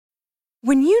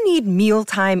When you need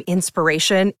mealtime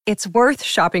inspiration, it's worth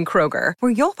shopping Kroger,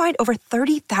 where you'll find over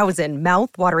 30,000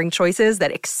 mouth-watering choices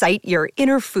that excite your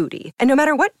inner foodie. And no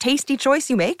matter what tasty choice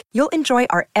you make, you'll enjoy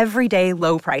our everyday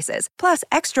low prices, plus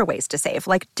extra ways to save,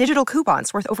 like digital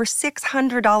coupons worth over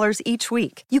 $600 each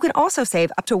week. You can also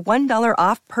save up to $1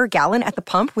 off per gallon at the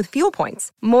pump with fuel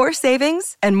points. More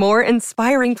savings and more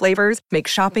inspiring flavors make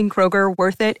shopping Kroger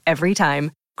worth it every time.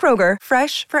 Kroger,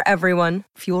 fresh for everyone.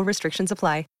 Fuel restrictions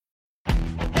apply.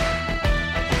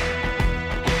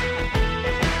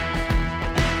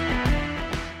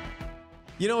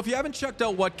 You know, if you haven't checked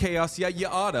out What Chaos yet, you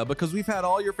oughta, because we've had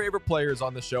all your favorite players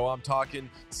on the show. I'm talking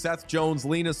Seth Jones,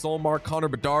 Lena Solmar, Connor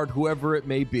Bedard, whoever it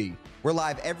may be. We're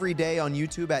live every day on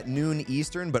YouTube at noon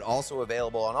Eastern, but also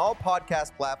available on all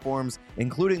podcast platforms,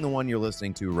 including the one you're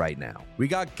listening to right now. We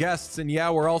got guests, and yeah,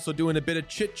 we're also doing a bit of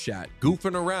chit-chat,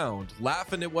 goofing around,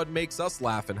 laughing at what makes us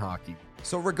laugh in hockey.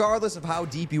 So regardless of how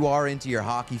deep you are into your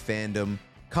hockey fandom,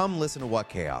 come listen to What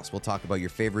Chaos. We'll talk about your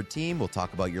favorite team, we'll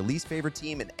talk about your least favorite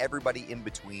team, and everybody in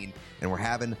between, and we're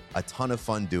having a ton of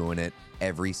fun doing it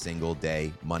every single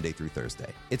day, Monday through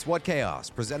Thursday. It's What Chaos,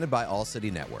 presented by All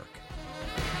City Network.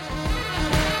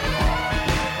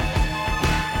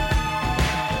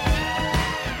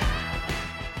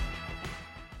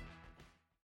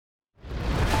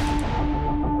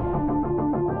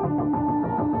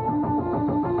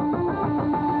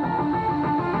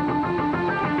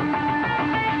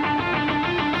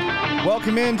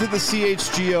 Welcome into the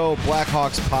CHGO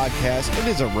Blackhawks podcast. It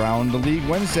is Around the League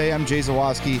Wednesday. I'm Jay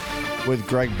Zawoski with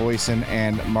Greg Boyson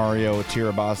and Mario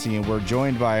Tirabassi, and we're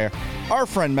joined by our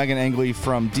friend Megan Angley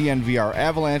from DNVR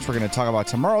Avalanche. We're going to talk about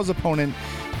tomorrow's opponent,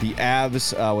 the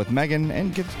Avs, with Megan,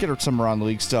 and get her some Around the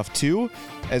League stuff too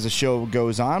as the show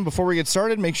goes on. Before we get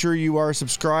started, make sure you are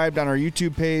subscribed on our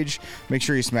YouTube page. Make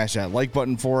sure you smash that like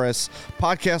button for us.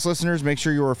 Podcast listeners, make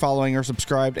sure you are following or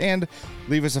subscribed, and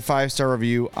leave us a 5-star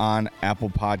review on Apple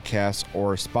Podcasts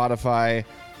or Spotify.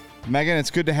 Megan,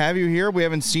 it's good to have you here. We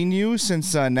haven't seen you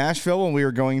since Nashville when we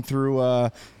were going through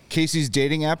Casey's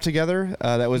dating app together.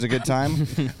 That was a good time.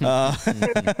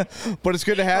 But it's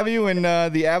good to have you, and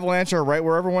the Avalanche are right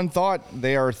where everyone thought.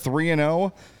 They are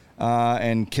 3-0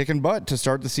 and kicking butt to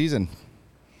start the season.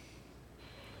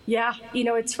 Yeah, you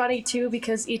know, it's funny too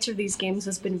because each of these games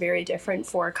has been very different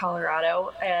for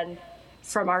Colorado, and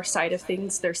from our side of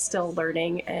things, they're still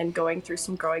learning and going through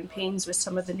some growing pains with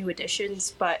some of the new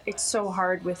additions, but it's so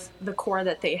hard with the core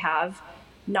that they have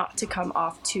not to come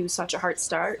off to such a hard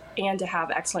start, and to have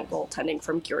excellent goaltending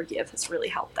from Georgiev has really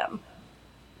helped them.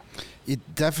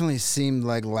 It definitely seemed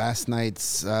like last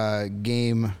night's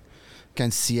game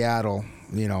against Seattle,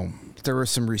 you know, there were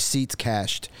some receipts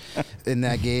cashed in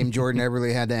that game. Jordan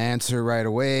Eberle had to answer right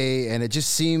away, and it just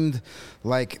seemed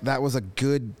like that was a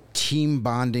good team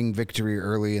bonding victory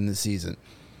early in the season.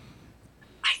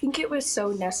 I think it was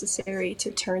so necessary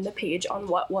to turn the page on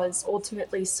what was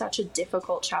ultimately such a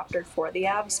difficult chapter for the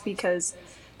Avs, because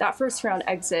that first round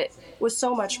exit was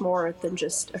so much more than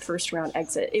just a first round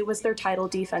exit. It was their title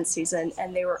defense season,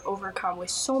 and they were overcome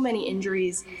with so many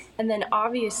injuries. And then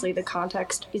obviously the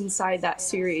context inside that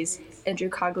series, Andrew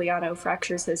Cogliano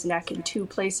fractures his neck in 2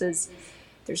 places.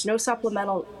 There's no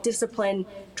supplemental discipline.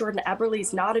 Jordan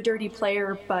Eberle's not a dirty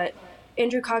player, but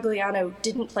Andrew Cogliano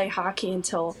didn't play hockey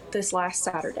until this last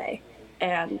Saturday.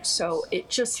 And so it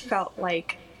just felt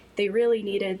like they really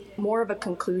needed more of a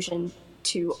conclusion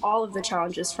to all of the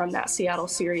challenges from that Seattle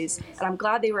series. And I'm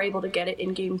glad they were able to get it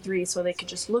in Game 3 so they could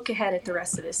just look ahead at the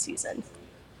rest of this season.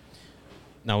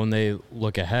 Now, when they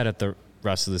look ahead at the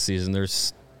rest of the season,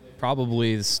 there's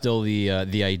probably still the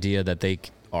idea that they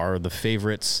are the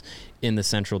favorites in the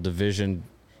Central Division,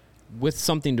 with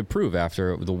something to prove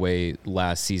after the way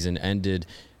last season ended.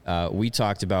 We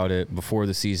talked about it before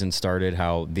the season started,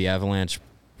 how the Avalanche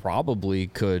probably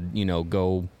could,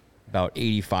 go about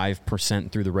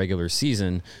 85% through the regular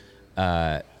season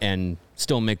and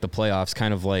still make the playoffs,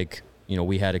 kind of like,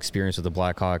 we had experience with the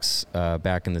Blackhawks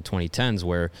back in the 2010s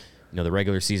where, the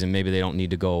regular season, maybe they don't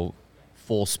need to go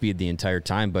full speed the entire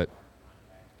time, but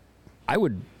I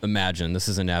would imagine this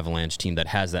is an Avalanche team that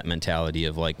has that mentality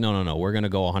of like, no, we're going to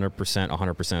go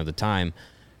 100% of the time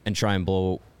and try and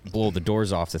blow the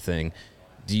doors off the thing.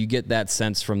 Do you get that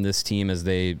sense from this team as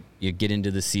you get into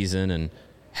the season and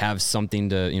have something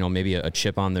to, maybe a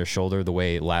chip on their shoulder the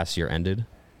way last year ended?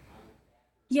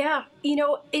 Yeah,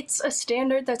 it's a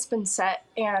standard that's been set,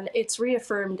 and it's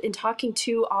reaffirmed in talking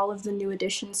to all of the new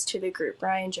additions to the group.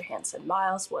 Ryan Johansson,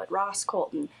 Miles Wood, Ross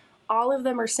Colton, all of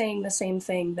them are saying the same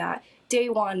thing, that day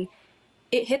one,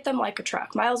 it hit them like a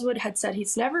truck. Miles Wood had said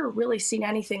he's never really seen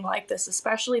anything like this,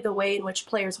 especially the way in which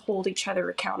players hold each other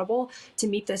accountable to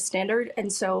meet this standard.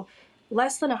 And so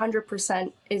less than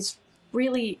 100% is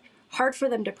really hard for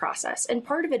them to process. And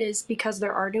part of it is because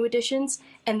there are new additions,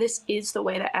 and this is the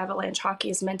way that Avalanche hockey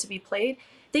is meant to be played.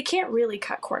 They can't really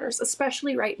cut corners,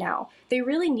 especially right now. They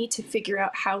really need to figure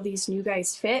out how these new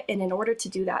guys fit, and in order to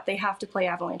do that, they have to play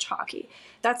Avalanche hockey.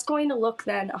 That's going to look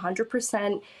then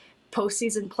 100%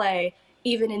 postseason play,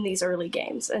 even in these early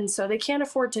games. And so they can't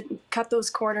afford to cut those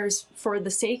corners for the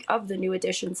sake of the new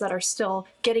additions that are still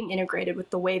getting integrated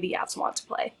with the way the Avs want to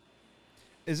play.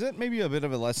 Is it maybe a bit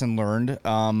of a lesson learned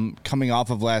coming off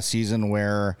of last season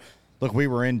where, look, we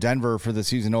were in Denver for the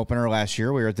season opener last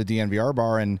year. We were at the DNVR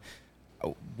bar, and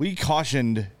we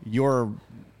cautioned your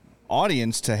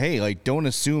audience to, hey, like, don't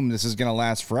assume this is going to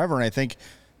last forever. And I think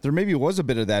there maybe was a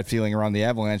bit of that feeling around the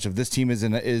Avalanche of this team is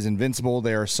invincible.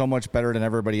 They are so much better than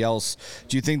everybody else.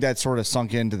 Do you think that sort of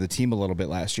sunk into the team a little bit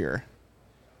last year?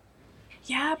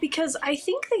 Yeah, because I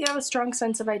think they have a strong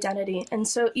sense of identity. And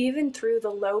so even through the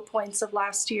low points of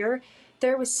last year,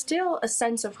 there was still a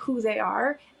sense of who they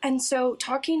are. And so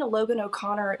talking to Logan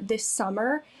O'Connor this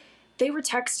summer, they were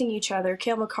texting each other.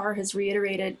 Cale Makar has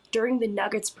reiterated during the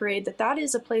Nuggets parade that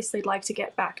is a place they'd like to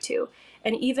get back to.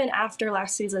 And even after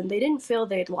last season, they didn't feel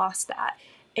they'd lost that.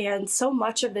 And so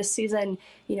much of this season,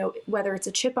 whether it's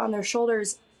a chip on their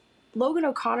shoulders, Logan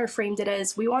O'Connor framed it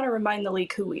as, we want to remind the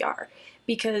league who we are.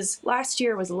 Because last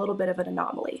year was a little bit of an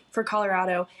anomaly for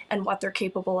Colorado and what they're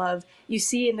capable of. You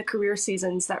see in the career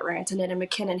seasons that Rantanen and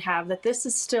McKinnon have that this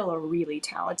is still a really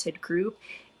talented group.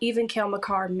 Even Cale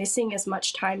Makar, missing as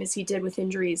much time as he did with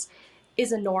injuries,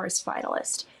 is a Norris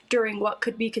finalist. During what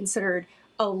could be considered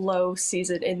a low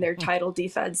season in their title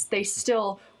defense, they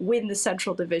still win the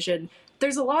Central Division.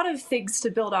 There's a lot of things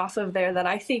to build off of there that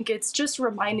I think it's just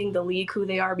reminding the league who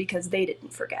they are because they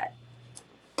didn't forget.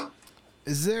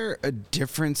 Is there a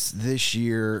difference this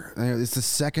year? It's the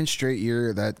second straight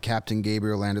year that Captain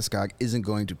Gabriel Landeskog isn't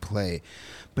going to play.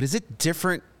 But is it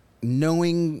different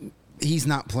knowing he's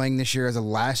not playing this year as a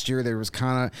last year? There was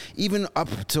kind of, even up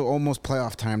to almost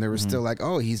playoff time, there was still like,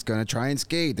 oh, he's going to try and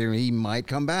skate. He might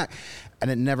come back. And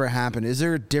it never happened. Is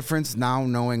there a difference now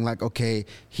knowing like, okay,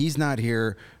 he's not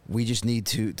here, we just need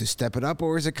to step it up?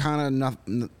 Or is it kind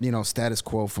of, status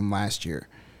quo from last year?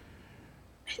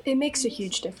 It makes a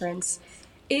huge difference.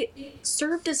 It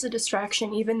served as a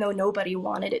distraction even though nobody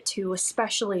wanted it to,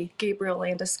 especially Gabriel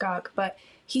Landeskog, but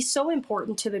he's so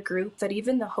important to the group that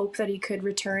even the hope that he could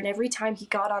return every time he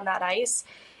got on that ice,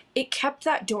 it kept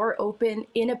that door open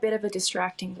in a bit of a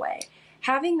distracting way.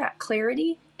 Having that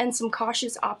clarity and some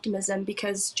cautious optimism,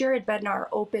 because Jared Bednar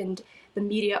opened the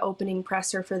media opening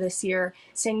presser for this year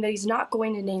saying that he's not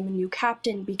going to name a new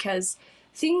captain because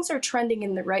things are trending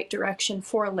in the right direction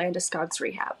for Landeskog's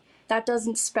rehab. That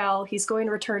doesn't spell he's going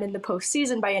to return in the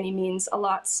postseason by any means. A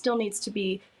lot still needs to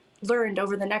be learned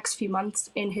over the next few months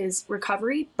in his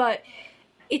recovery, but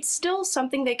it's still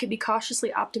something they could be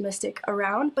cautiously optimistic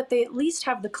around, but they at least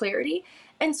have the clarity.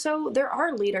 And so there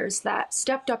are leaders that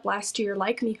stepped up last year,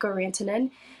 like Mikko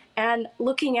Rantanen, and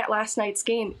looking at last night's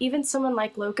game, even someone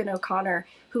like Logan O'Connor,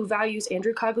 who values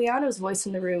Andrew Cogliano's voice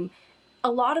in the room,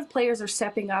 a lot of players are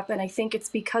stepping up, and I think it's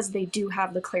because they do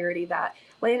have the clarity that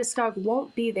Landeskog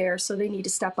won't be there, so they need to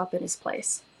step up in his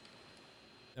place.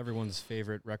 Everyone's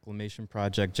favorite reclamation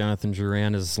project, Jonathan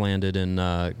Drouin, has landed in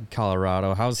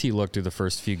Colorado. How's he looked through the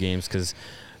first few games? Because,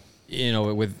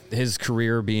 with his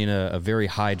career being a very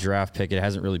high draft pick, it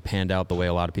hasn't really panned out the way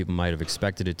a lot of people might have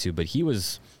expected it to. But he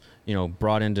was,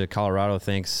 brought into Colorado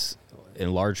thanks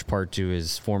in large part to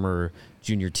his former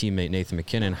junior teammate, Nathan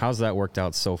McKinnon. How's that worked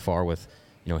out so far with,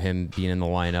 him being in the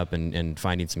lineup and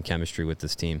finding some chemistry with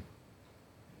this team?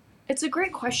 It's a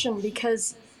great question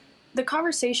because the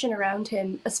conversation around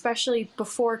him, especially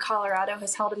before Colorado,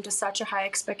 has held him to such a high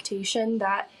expectation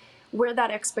that where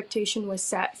that expectation was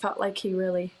set felt like he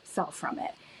really fell from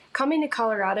it. Coming to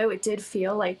Colorado, it did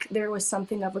feel like there was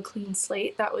something of a clean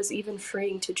slate that was even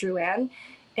freeing to Drouin.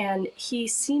 And he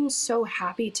seems so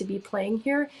happy to be playing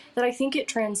here that I think it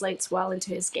translates well into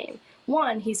his game.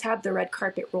 One, he's had the red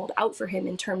carpet rolled out for him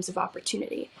in terms of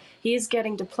opportunity. He is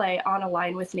getting to play on a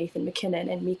line with Nathan McKinnon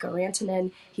and Mikko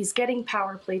Rantanen. He's getting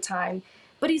power play time,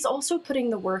 but he's also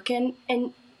putting the work in,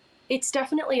 and it's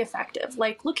definitely effective.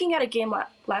 Like looking at a game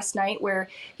last night where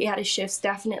he had his shifts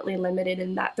definitely limited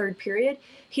in that third period,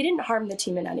 he didn't harm the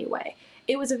team in any way.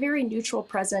 It was a very neutral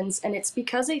presence, and it's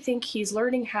because I think he's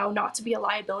learning how not to be a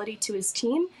liability to his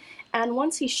team. And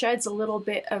once he sheds a little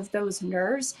bit of those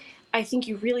nerves, I think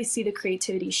you really see the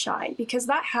creativity shine, because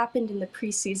that happened in the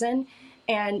preseason.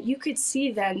 And you could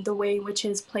see then the way in which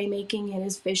his playmaking and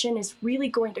his vision is really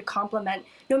going to complement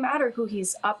no matter who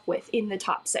he's up with in the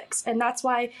top six. And that's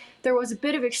why there was a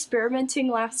bit of experimenting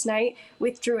last night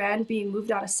with Drouin being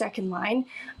moved on a second line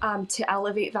to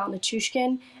elevate Val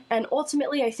Nichushkin. And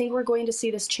ultimately, I think we're going to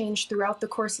see this change throughout the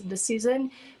course of the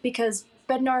season because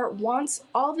Bednar wants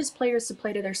all of his players to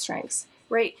play to their strengths,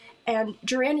 right? And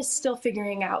Drouin is still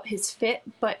figuring out his fit,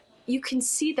 but you can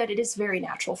see that it is very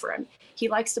natural for him. He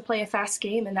likes to play a fast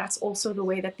game, and that's also the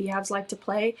way that the Avs like to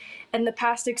play. And the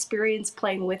past experience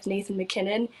playing with Nathan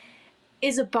MacKinnon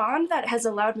is a bond that has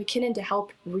allowed MacKinnon to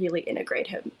help really integrate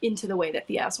him into the way that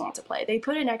the Avs want to play. They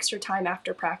put in extra time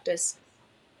after practice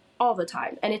all the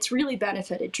time, and it's really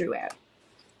benefited Drouin.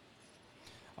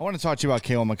 I want to talk to you about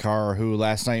Cale Makar, who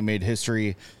last night made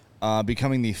history,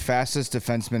 becoming the fastest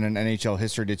defenseman in NHL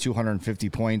history to 250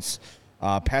 points.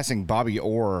 Passing Bobby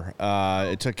Orr.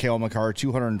 It took Cale Makar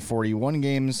 241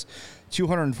 games,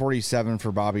 247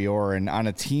 for Bobby Orr, and on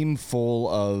a team full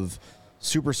of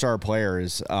superstar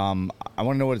players. I want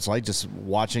to know what it's like just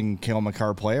watching Cale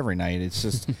Makar play every night. It's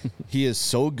just, he is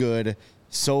so good,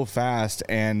 so fast,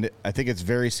 and I think it's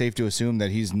very safe to assume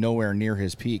that he's nowhere near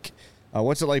his peak.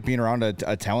 What's it like being around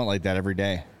a talent like that every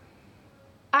day?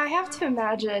 I have to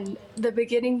imagine the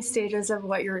beginning stages of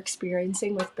what you're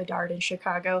experiencing with Bedard in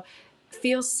Chicago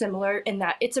feels similar in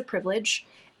that it's a privilege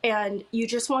and you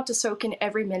just want to soak in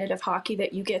every minute of hockey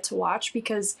that you get to watch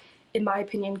because, in my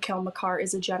opinion, Cale Makar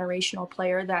is a generational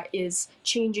player that is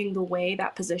changing the way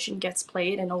that position gets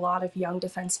played, and a lot of young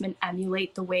defensemen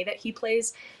emulate the way that he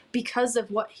plays because of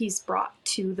what he's brought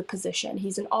to the position.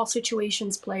 He's an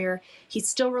all-situations player. He's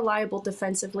still reliable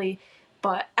defensively,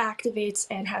 but activates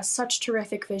and has such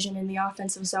terrific vision in the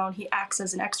offensive zone. He acts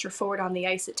as an extra forward on the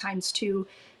ice at times too.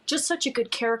 Just such a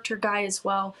good character guy as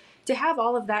well. To have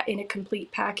all of that in a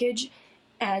complete package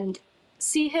and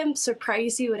see him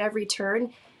surprise you at every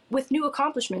turn with new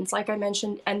accomplishments, like I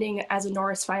mentioned, ending as a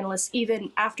Norris finalist,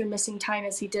 even after missing time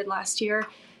as he did last year,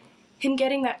 him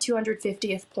getting that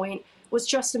 250th point was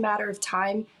just a matter of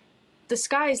time. The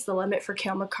sky is the limit for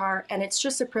Cale Makar, and it's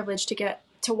just a privilege to get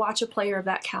to watch a player of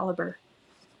that caliber.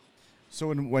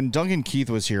 So when Duncan Keith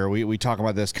was here, we talk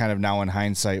about this kind of now in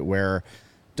hindsight, where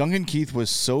Duncan Keith was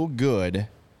so good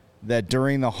that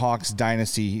during the Hawks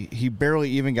dynasty, he barely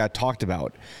even got talked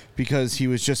about because he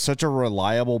was just such a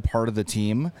reliable part of the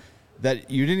team that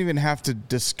you didn't even have to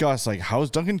discuss, like, how's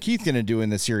Duncan Keith going to do in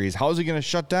the series? How's he going to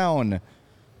shut down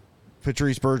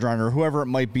Patrice Bergeron or whoever it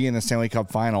might be in the Stanley Cup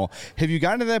final? Have you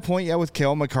gotten to that point yet with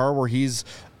Cale Makar where he's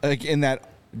like in that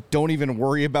don't even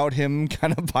worry about him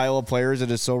kind of pile of players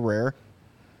that is so rare?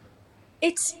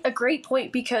 It's a great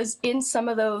point because in some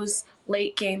of those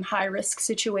late game high risk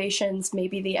situations,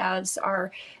 maybe the Avs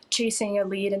are chasing a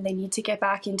lead and they need to get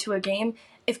back into a game.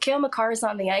 If Cale Makar is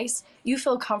on the ice, you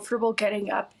feel comfortable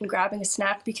getting up and grabbing a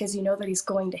snap because you know that he's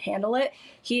going to handle it.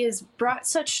 He has brought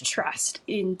such trust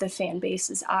in the fan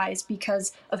base's eyes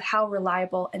because of how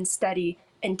reliable and steady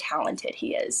and talented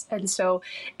he is. And so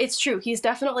it's true. He's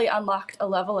definitely unlocked a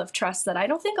level of trust that I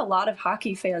don't think a lot of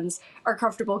hockey fans are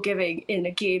comfortable giving in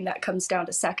a game that comes down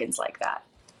to seconds like that.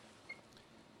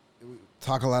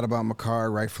 Talk a lot about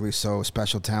Makar, rightfully so.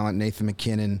 Special talent. Nathan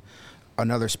MacKinnon,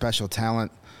 another special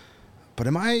talent. But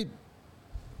am I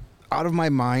out of my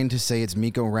mind to say it's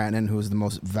Mikko Rantanen who is the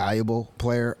most valuable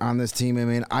player on this team? I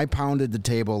mean, I pounded the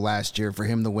table last year for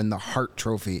him to win the Hart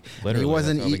Trophy. Literally, he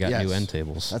wasn't, that's why we got new end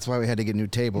tables. That's why we had to get new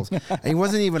tables. And he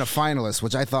wasn't even a finalist,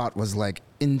 which I thought was like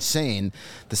insane.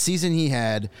 The season he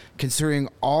had, considering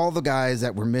all the guys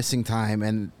that were missing time,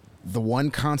 and the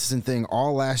one constant thing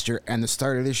all last year and the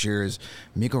start of this year is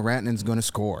Mikko Rantanen's going to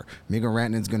score. Mikko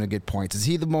Rantanen's going to get points. Is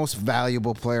he the most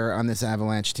valuable player on this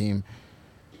Avalanche team?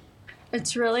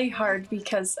 It's really hard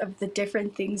because of the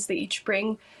different things they each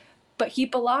bring, but he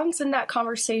belongs in that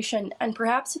conversation and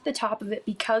perhaps at the top of it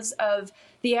because of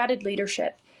the added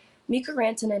leadership. Mikko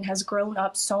Rantanen has grown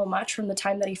up so much from the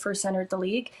time that he first entered the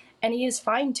league, and he has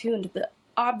fine-tuned the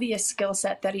obvious skill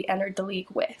set that he entered the league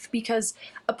with, because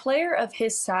a player of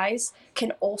his size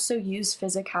can also use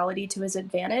physicality to his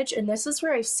advantage, and this is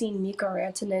where I've seen Mikko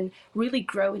Rantanen really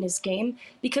grow in his game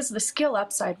because the skill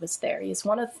upside was there. He is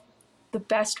one of the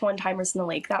best one-timers in the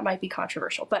league. That might be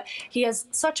controversial, but he has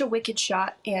such a wicked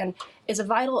shot and is a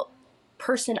vital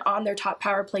person on their top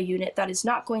power play unit that is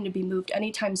not going to be moved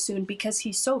anytime soon because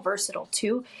he's so versatile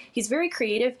too. He's very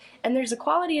creative, and there's a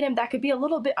quality in him that could be a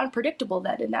little bit unpredictable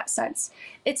then in that sense.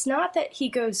 It's not that he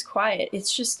goes quiet,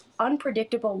 it's just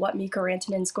unpredictable what Mikko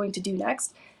Rantanen's going to do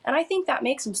next, and I think that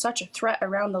makes him such a threat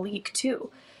around the league too.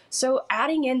 So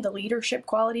adding in the leadership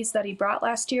qualities that he brought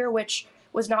last year, which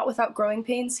was not without growing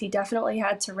pains. He definitely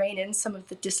had to rein in some of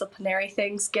the disciplinary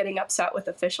things, getting upset with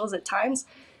officials at times.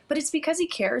 But it's because he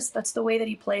cares. That's the way that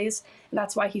he plays, and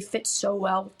that's why he fits so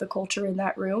well with the culture in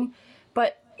that room.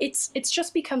 But it's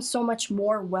just become so much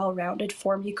more well-rounded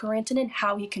for Mikko Rantanen,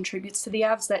 how he contributes to the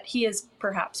Avs, that he is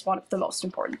perhaps one of the most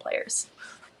important players.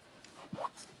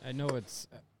 I know it's...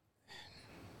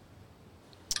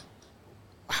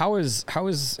 How is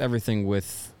everything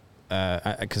with...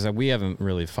 Because we haven't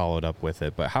really followed up with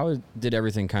it, but how did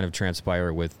everything kind of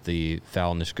transpire with the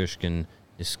Val Nichushkin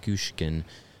situation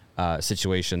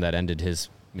that ended his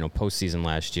postseason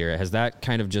last year? Has that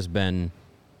kind of just been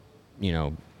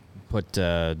put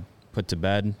to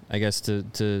bed, I guess,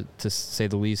 to say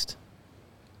the least?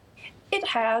 It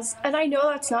has, and I know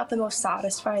that's not the most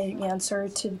satisfying answer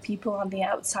to the people on the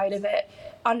outside of it,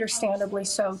 understandably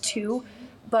so too,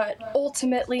 but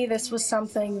ultimately this was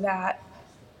something that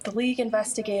the league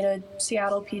investigated,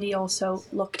 Seattle PD also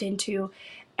looked into,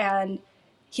 and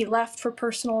he left for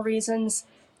personal reasons.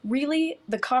 Really,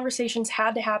 the conversations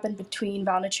had to happen between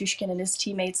Val Nichushkin and his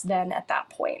teammates then at that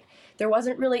point. There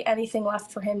wasn't really anything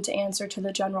left for him to answer to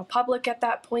the general public at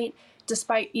that point,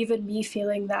 despite even me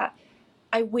feeling that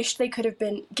I wish they could have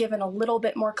been given a little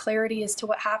bit more clarity as to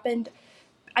what happened.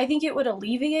 I think it would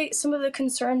alleviate some of the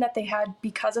concern that they had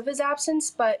because of his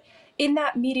absence, but in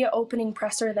that media opening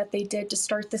presser that they did to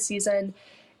start the season,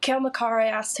 Cale Makar, I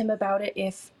asked him about it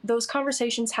if those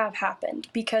conversations have happened,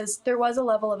 because there was a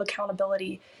level of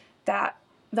accountability that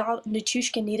Val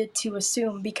Nichushkin needed to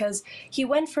assume, because he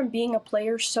went from being a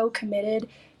player so committed,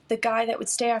 the guy that would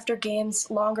stay after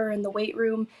games longer in the weight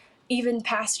room, even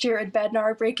past Jared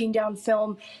Bednar breaking down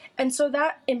film. And so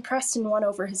that impressed and won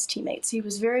over his teammates. He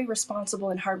was very responsible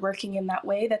and hardworking in that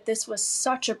way, that this was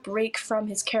such a break from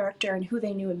his character and who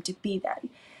they knew him to be then.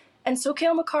 And so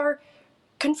Cale Makar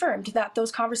confirmed that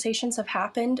those conversations have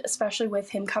happened, especially with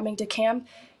him coming to camp.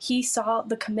 He saw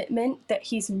the commitment that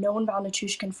he's known Val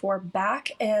Nichushkin for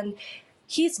back, and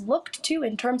he's looked too,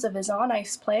 in terms of his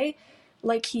on-ice play,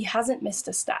 like he hasn't missed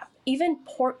a step. Even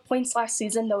points last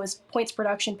season, though his points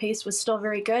production pace was still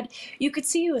very good, you could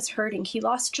see he was hurting. He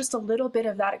lost just a little bit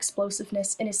of that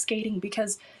explosiveness in his skating,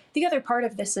 because the other part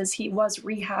of this is he was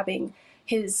rehabbing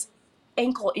his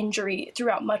ankle injury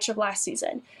throughout much of last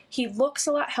season. He looks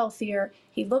a lot healthier,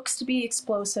 he looks to be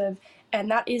explosive, and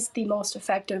that is the most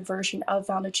effective version of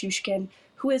Val Nichushkin,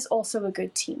 who is also a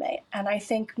good teammate. And I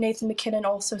think Nathan MacKinnon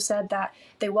also said that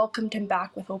they welcomed him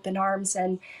back with open arms,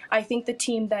 and I think the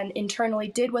team then internally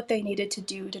did what they needed to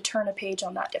do to turn a page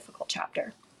on that difficult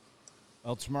chapter.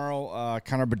 Well, tomorrow,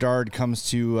 Connor Bedard comes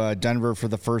to Denver for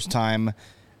the first time,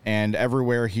 and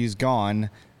everywhere he's gone,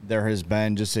 there has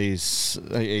been just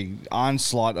a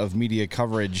onslaught of media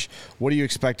coverage. What do you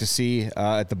expect to see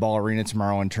at the Ball Arena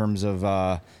tomorrow in terms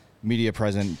of media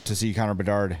present to see Connor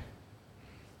Bedard?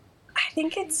 I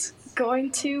think it's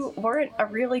going to warrant a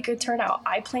really good turnout.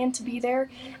 I plan to be there,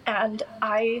 and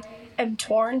I am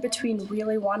torn between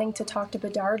really wanting to talk to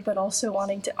Bedard, but also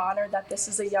wanting to honor that this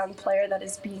is a young player that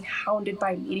is being hounded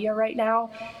by media right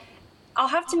now. I'll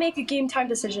have to make a game time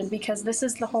decision, because this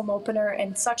is the home opener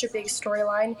and such a big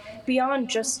storyline beyond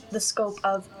just the scope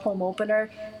of home opener.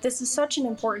 This is such an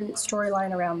important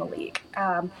storyline around the league.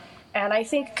 And I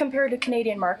think compared to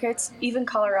Canadian markets, even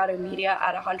Colorado media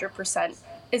at 100%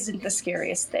 isn't the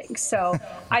scariest thing. So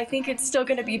I think it's still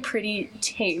going to be pretty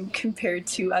tame compared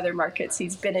to other markets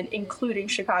he's been in, including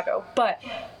Chicago. But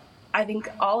I think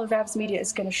all of Avs media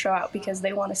is going to show out, because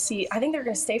they want to see, I think they're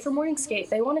going to stay for morning skate.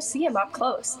 They want to see him up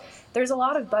close. There's a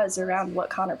lot of buzz around what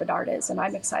Connor Bedard is, and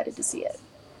I'm excited to see it.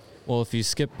 Well, if you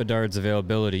skip Bedard's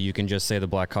availability, you can just say the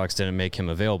Blackhawks didn't make him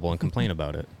available and complain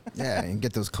about it. Yeah, and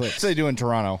get those clicks. What do they do in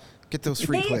Toronto? Get those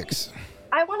free clicks.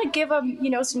 I want to give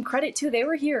them, some credit too. They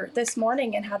were here this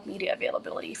morning and had media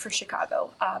availability for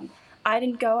Chicago. I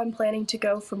didn't go. I'm planning to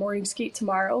go for morning skate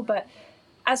tomorrow, but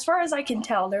as far as I can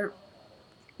tell, they're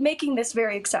making this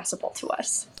very accessible to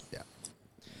us.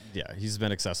 Yeah, he's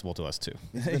been accessible to us too.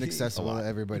 He's been accessible to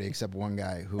everybody except one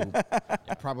guy who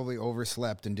probably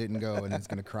overslept and didn't go, and is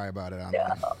going to cry about it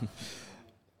online.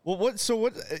 Well,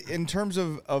 what in terms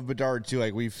of Bedard too?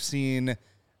 Like, we've seen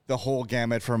the whole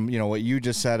gamut from what you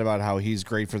just said about how he's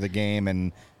great for the game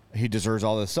and he deserves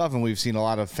all this stuff, and we've seen a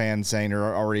lot of fans saying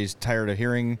they're already tired of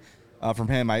hearing from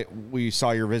him. We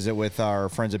saw your visit with our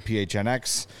friends at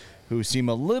PHNX, who seem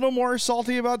a little more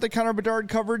salty about the Connor Bedard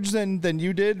coverage than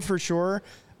you did, for sure.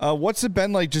 What's it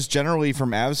been like just generally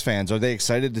from Avs fans? Are they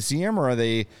excited to see him, or do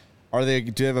they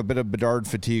have a bit of Bedard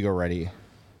fatigue already?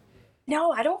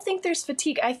 No, I don't think there's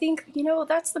fatigue. I think,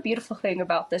 that's the beautiful thing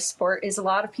about this sport is a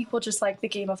lot of people just like the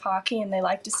game of hockey and they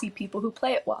like to see people who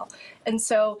play it well. And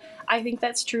so I think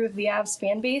that's true of the Avs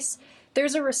fan base.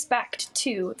 There's a respect,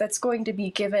 too, that's going to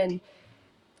be given.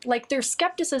 Like, there's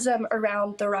skepticism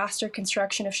around the roster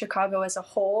construction of Chicago as a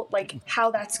whole, like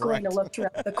how that's going to look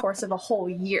throughout the course of a whole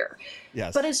year.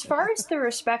 Yes. But as far as the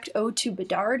respect owed to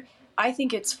Bedard, I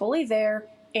think it's fully there,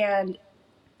 and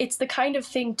it's the kind of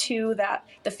thing, too, that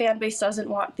the fan base doesn't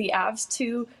want the Avs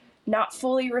to not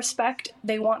fully respect.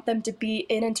 They want them to be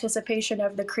in anticipation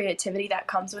of the creativity that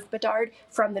comes with Bedard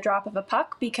from the drop of a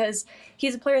puck, because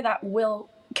he's a player that will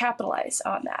capitalize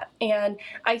on that. And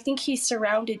I think he's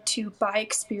surrounded too by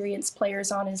experienced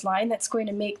players on his line that's going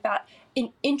to make that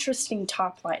an interesting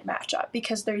top line matchup,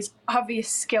 because there's obvious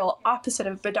skill opposite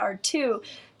of Bedard too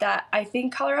that I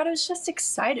think Colorado's just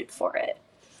excited for it.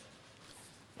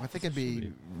 I think I'd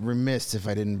be remiss if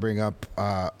I didn't bring up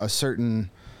a certain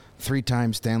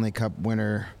 3-time Stanley Cup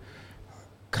winner,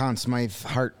 Conn Smythe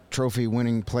Hart Trophy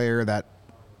winning player that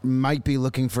might be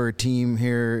looking for a team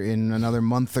here in another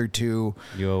month or two.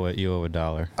 You owe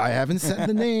 $1. I haven't said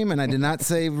the name, and I did not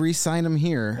say re-sign him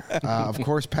here. Of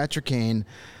course, Patrick Kane.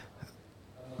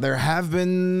 There have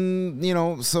been,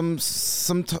 some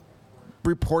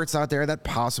reports out there that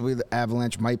possibly the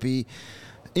Avalanche might be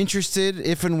interested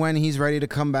if and when he's ready to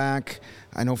come back.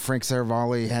 I know Frank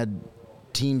Saravalli had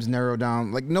teams narrow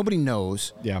down. Like, nobody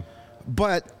knows. Yeah.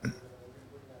 But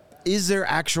is there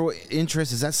actual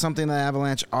interest? Is that something that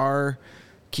Avalanche are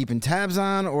keeping tabs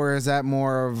on, or is that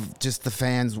more of just the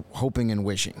fans hoping and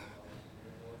wishing?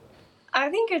 I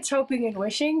think it's hoping and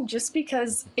wishing, just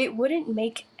because it wouldn't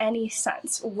make any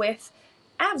sense with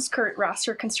Avs' current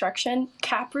roster construction,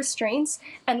 cap restraints,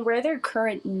 and where their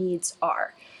current needs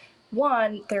are.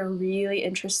 One, they're really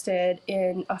interested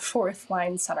in a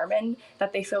fourth-line centerman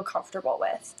that they feel comfortable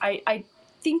with. I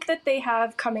think that they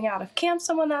have, coming out of camp,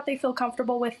 someone that they feel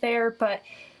comfortable with there, but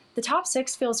the top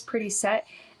six feels pretty set,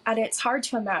 and it's hard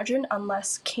to imagine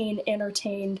unless Kane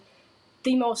entertained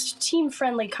the most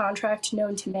team-friendly contract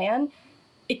known to man.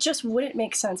 It just wouldn't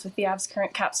make sense with the Avs'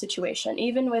 current cap situation.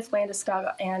 Even with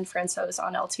Landeskog and Francouz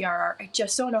on LTRR, I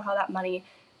just don't know how that money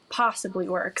possibly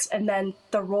works. And then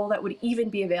the role that would even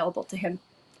be available to him,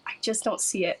 I just don't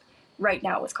see it right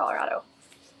now with Colorado.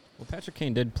 Well, Patrick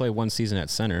Kane did play one season at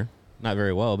center. Not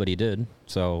very well, but he did.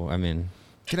 So, I mean,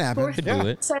 Can happen. he could do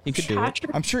it. He could do it.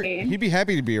 I'm sure he'd be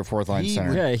happy to be your fourth line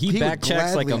center. Yeah, he would back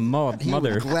checks like a He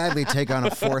mother. would gladly take on a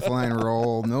fourth line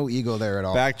role. No ego there at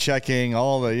all. Back checking,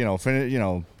 all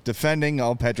the, defending,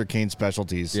 all Patrick Kane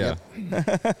specialties. Yeah.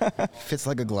 Fits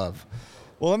like a glove.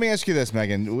 Well, let me ask you this,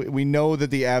 Megan. We know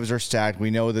that the Avs are stacked. We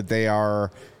know that they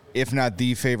are, if not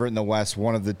the favorite in the West,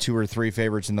 one of the 2 or 3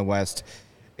 favorites in the West.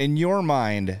 In your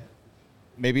mind,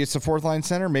 maybe it's the fourth line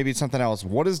center, maybe it's something else.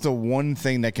 What is the one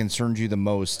thing that concerns you the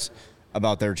most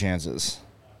about their chances?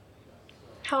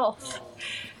 Health.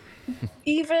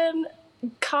 Even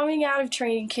coming out of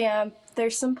training camp,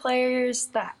 there's some players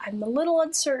that I'm a little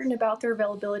uncertain about their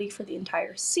availability for the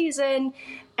entire season,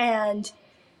 and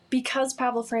because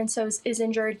Pavel Francouz is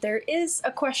injured, there is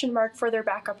a question mark for their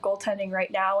backup goaltending right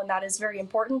now, and that is very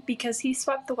important because he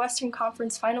swept the Western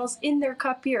Conference Finals in their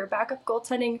cup year. Backup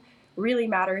goaltending really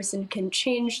matters and can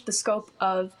change the scope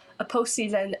of a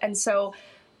postseason, and so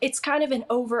it's kind of an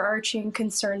overarching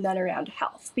concern then around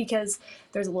health, because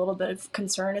there's a little bit of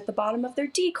concern at the bottom of their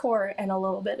D-core and a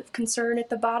little bit of concern at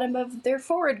the bottom of their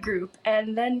forward group,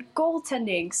 and then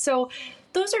goaltending. So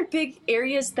those are big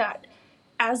areas that,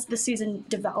 as the season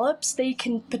develops, they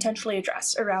can potentially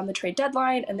address around the trade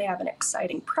deadline, and they have an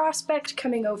exciting prospect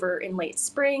coming over in late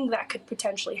spring that could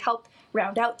potentially help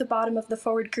round out the bottom of the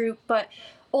forward group, but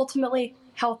ultimately,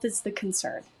 health is the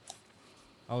concern.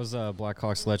 How's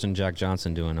Blackhawks legend Jack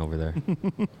Johnson doing over there?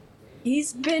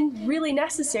 He's been really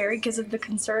necessary because of the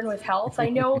concern with health. I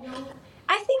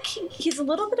think he's a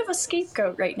little bit of a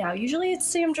scapegoat right now. Usually it's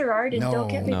Sam Girard, and don't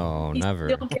get me. No, he's never.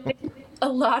 Still getting a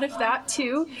lot of that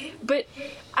too. But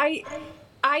I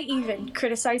even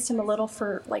criticized him a little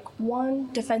for like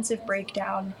one defensive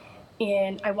breakdown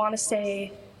in, I want to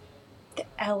say, the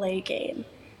LA game.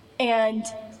 And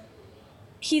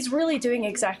he's really doing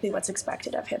exactly what's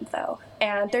expected of him, though.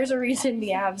 And there's a reason the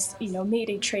Avs, made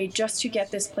a trade just to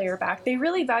get this player back. They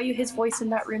really value his voice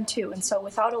in that room, too. And so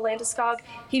without a Landeskog,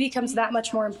 he becomes that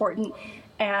much more important.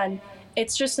 And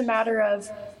it's just a matter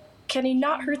of, can he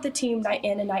not hurt the team night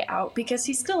in and night out? Because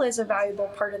he still is a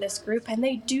valuable part of this group, and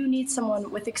they do need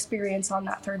someone with experience on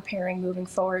that third pairing moving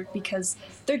forward, because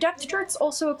their depth chart's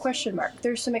also a question mark.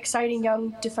 There's some exciting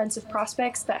young defensive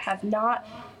prospects that have not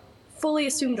fully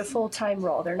assumed a full-time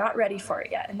role. They're not ready for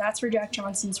it yet, and that's where Jack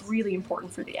Johnson's really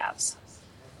important for the Avs.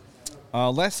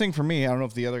 Last thing for me, I don't know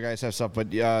if the other guys have stuff,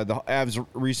 but the Avs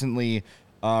recently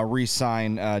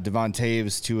re-signed Devon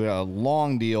Taves to a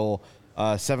long deal,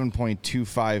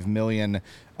 $7.25 million,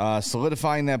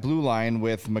 solidifying that blue line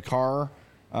with Makar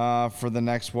for the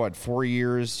next, 4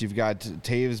 years. You've got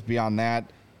Taves beyond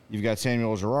that. You've got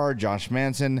Samuel Girard, Josh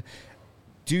Manson.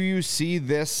 Do you see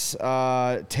this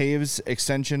Taves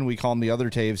extension, we call him the other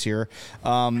Taves here,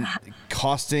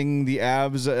 costing the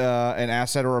Avs an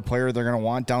asset or a player they're going to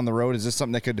want down the road? Is this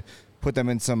something that could put them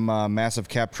in some massive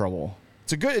cap trouble?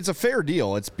 It's a fair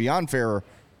deal. It's beyond fair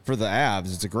for the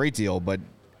Avs. It's a great deal, but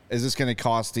is this going to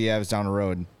cost the Avs down the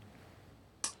road?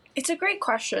 It's a great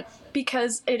question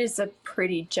because it is a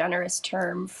pretty generous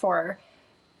term for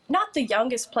not the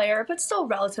youngest player, but still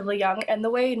relatively young, and the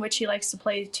way in which he likes to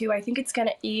play too, I think it's going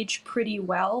to age pretty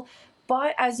well.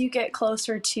 But as you get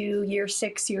closer to year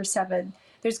 6, year 7,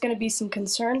 there's going to be some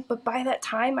concern. But by that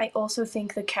time, I also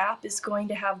think the cap is going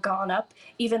to have gone up,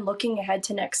 even looking ahead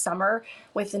to next summer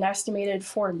with an estimated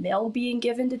 $4 million being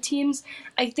given to teams.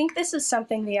 I think this is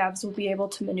something the Avs will be able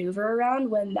to maneuver around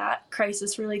when that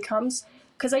crisis really comes,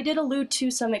 because I did allude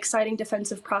to some exciting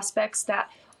defensive prospects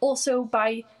that also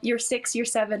by year 6, year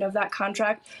 7 of that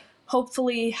contract,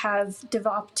 hopefully have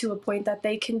developed to a point that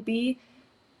they can be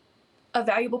a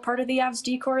valuable part of the Avs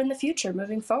decor in the future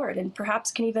moving forward, and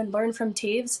perhaps can even learn from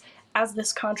Taves as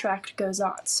this contract goes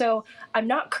on. So I'm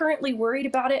not currently worried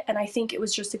about it, and I think it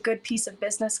was just a good piece of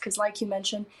business because, like you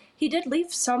mentioned, he did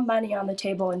leave some money on the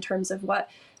table in terms of what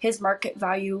his market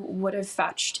value would have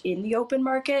fetched in the open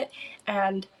market,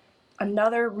 and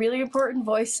another really important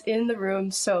voice in the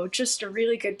room. So just a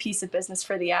really good piece of business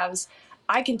for the Avs.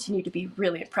 I continue to be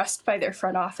really impressed by their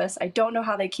front office. I don't know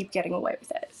how they keep getting away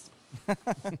with it.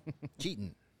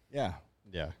 Cheating. Yeah.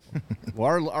 Yeah.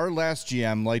 Well, our last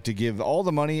GM liked to give all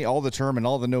the money, all the term, and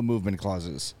all the no movement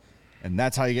clauses. And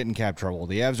that's how you get in cap trouble.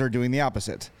 The Avs are doing the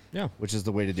opposite. Yeah. Which is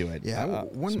the way to do it. Yeah.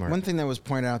 One thing that was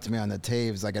pointed out to me on the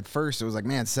Taves, like at first it was like,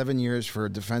 man, 7 years for a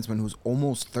defenseman who's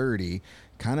almost 30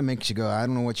 kind of makes you go, I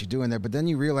don't know what you're doing there. But then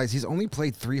you realize he's only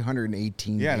played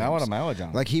 318 games. Now what a mileage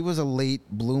on. Like he was a late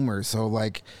bloomer. So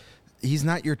like he's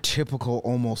not your typical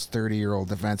almost 30-year-old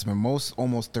defenseman. Most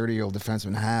almost 30-year-old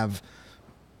defensemen have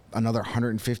another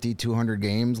 150, 200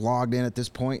 games logged in at this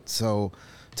point. So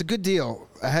it's a good deal.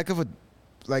 A heck of a,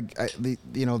 like,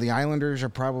 the Islanders are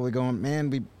probably going,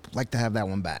 man, we'd like to have that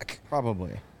one back.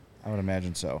 Probably. I would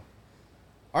imagine so.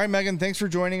 All right, Megan, thanks for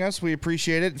joining us. We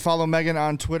appreciate it. Follow Megan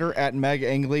on Twitter at Meg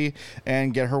Angley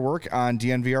and get her work on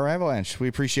DNVR Avalanche. We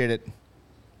appreciate it.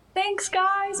 Thanks,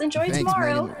 guys. Enjoy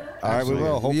tomorrow. Megan. All right, we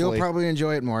will, hopefully. You'll probably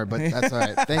enjoy it more, but that's all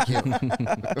right. Thank you.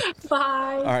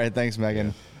 Bye. All right, thanks,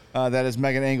 Megan. That is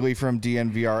Megan Angley from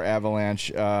DNVR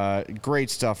Avalanche. Great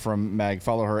stuff from Meg.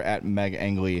 Follow her at Meg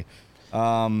Angley.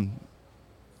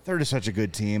 They're just such a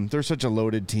good team. They're such a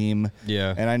loaded team.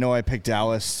 Yeah. And I know I picked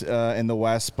Dallas in the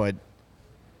West, but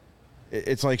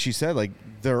it's like she said, like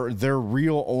their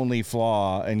real only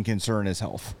flaw and concern is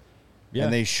health. Yeah.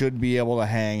 And they should be able to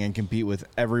hang and compete with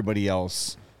everybody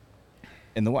else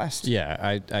in the West.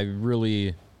 Yeah, I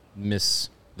really miss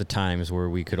the times where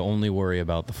we could only worry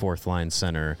about the fourth line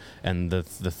center and the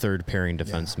third pairing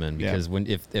defenseman, because when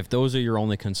if those are your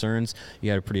only concerns,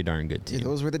 you got a pretty darn good team. Yeah,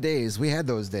 those were the days. We had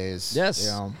those days. Yes.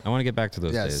 I want to get back to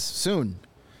those days. Soon.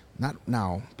 Not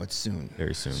now, but soon.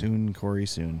 Very soon. Soon, Corey,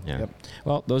 soon. Yeah. Yep.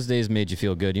 Well, those days made you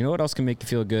feel good. You know what else can make you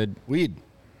feel good? Weed.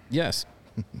 Yes.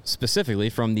 Specifically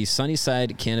from the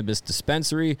Sunnyside Cannabis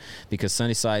Dispensary, because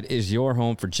Sunnyside is your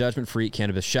home for judgment-free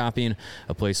cannabis shopping,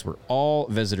 a place where all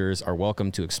visitors are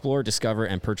welcome to explore, discover,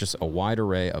 and purchase a wide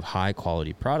array of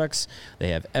high-quality products. They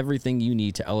have everything you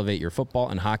need to elevate your football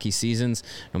and hockey seasons,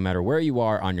 no matter where you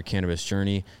are on your cannabis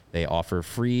journey. They offer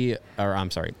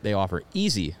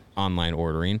easy online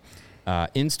ordering.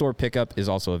 In-store pickup is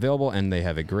also available, and they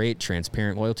have a great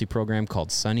transparent loyalty program called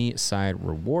Sunnyside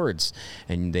Rewards.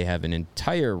 And they have an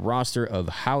entire roster of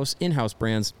in-house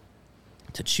brands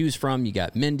to choose from. You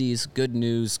got Mindy's, Good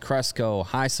News, Cresco,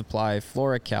 High Supply,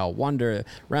 FloraCal, Wonder,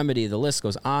 Remedy. The list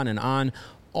goes on and on.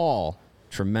 All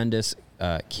tremendous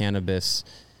cannabis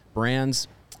brands.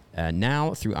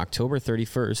 Now through October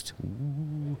 31st,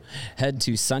 head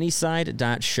to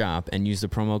sunnyside.shop and use the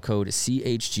promo code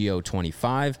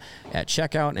CHGO25 at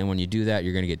checkout. And when you do that,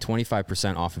 you're going to get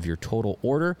 25% off of your total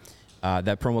order.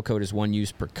 That promo code is one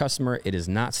use per customer. It is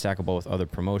not stackable with other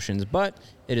promotions, but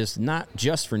it is not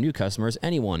just for new customers.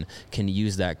 Anyone can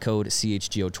use that code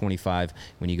CHGO25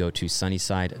 when you go to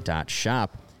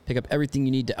sunnyside.shop. Pick up everything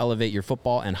you need to elevate your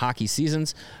football and hockey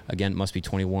seasons. Again, must be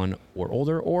 21 or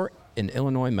older or an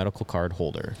Illinois medical card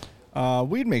holder.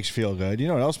 Weed makes you feel good. You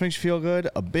know what else makes you feel good?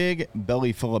 A big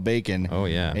belly full of bacon. Oh,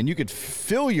 yeah. And you could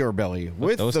fill your belly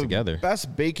with those the together.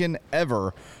 best bacon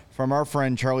ever from our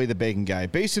friend Charlie the Bacon Guy.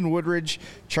 Based in Woodridge,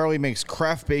 Charlie makes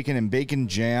craft bacon and bacon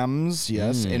jams,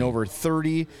 in over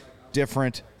 30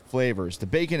 different flavors. The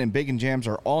bacon and bacon jams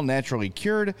are all naturally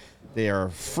cured. They are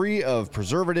free of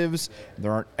preservatives.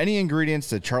 There aren't any ingredients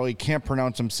that Charlie can't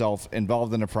pronounce himself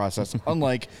involved in the process,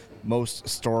 unlike most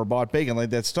store-bought bacon. Like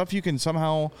that stuff you can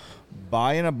somehow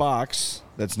buy in a box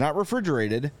that's not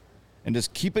refrigerated and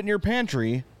just keep it in your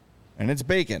pantry, and it's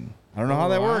bacon. I don't know how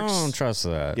that works. I don't trust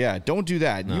that. Yeah, don't do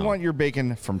that. No. You want your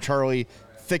bacon from Charlie,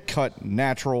 thick cut,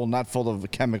 natural, not full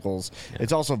of chemicals. Yeah.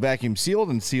 It's also vacuum sealed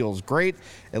and seals great.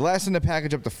 It lasts in the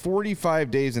package up to 45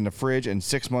 days in the fridge and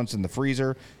 6 months in the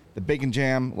freezer. The bacon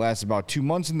jam lasts about 2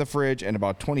 months in the fridge and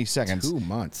about 20 seconds. 2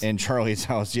 months in Charlie's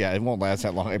house. Yeah, it won't last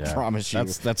that long. I promise you.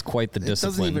 That's quite the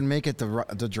discipline. It doesn't even make it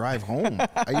the drive home.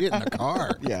 I eat it in the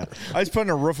car. Yeah, I just put it in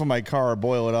the roof of my car,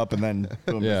 boil it up, and then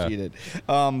boom, feed it.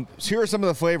 So here are some of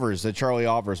the flavors that Charlie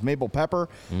offers: maple pepper,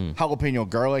 jalapeno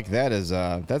garlic. That's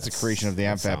a creation of the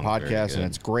AmFat podcast, and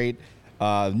it's great.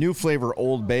 New flavor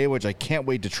Old Bay, which I can't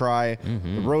wait to try.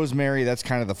 The rosemary, that's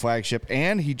kind of the flagship.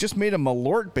 And he just made a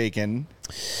Malort bacon.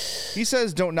 He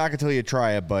says don't knock it till you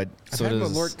try it, but... I've had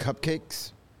Malort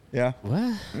cupcakes. Yeah.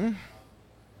 What?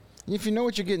 If you know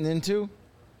what you're getting into,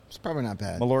 it's probably not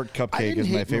bad. Malort cupcake is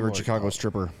my favorite Chicago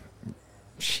stripper.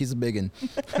 She's a biggin.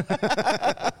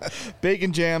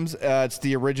 Bacon jams, it's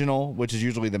the original, which is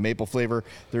usually the maple flavor.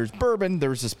 There's bourbon,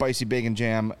 there's the spicy bacon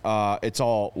jam. It's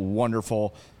all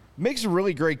wonderful. Makes a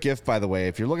really great gift, by the way.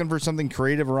 If you're looking for something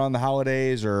creative around the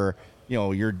holidays or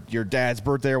your dad's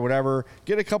birthday or whatever,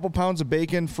 get a couple pounds of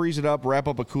bacon, freeze it up, wrap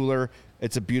up a cooler.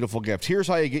 It's a beautiful gift. Here's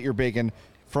how you get your bacon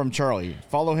from Charlie.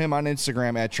 Follow him on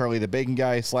Instagram at Charlie the Bacon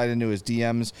Guy. Slide into his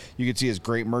DMs. You can see his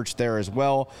great merch there as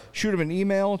well. Shoot him an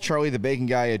email,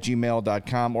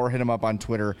 charliethebaconguy@gmail.com, or hit him up on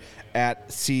Twitter at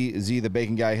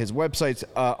CZTheBaconGuy. His website's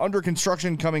under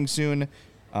construction, coming soon.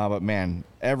 But, man,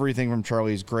 everything from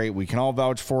Charlie is great. We can all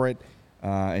vouch for it,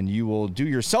 and you will do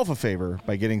yourself a favor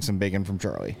by getting some bacon from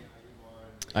Charlie.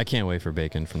 I can't wait for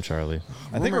bacon from Charlie.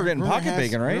 I think we're getting pocket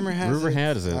bacon, right? Rumor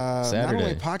has it Saturday. Not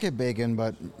only pocket bacon,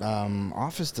 but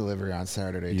office delivery on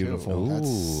Saturday, Beautiful.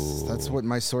 too. That's what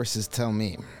my sources tell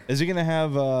me. Is he going to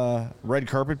have red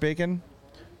carpet bacon?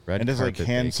 Red and just carpet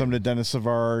hand bacon. some to Dennis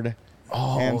Savard.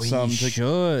 Hand some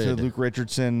to Luke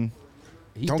Richardson.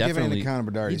 Don't give any to Connor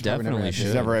Bedard. He's definitely should.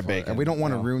 He's never had bacon. We don't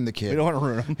want to ruin the kid. We don't want to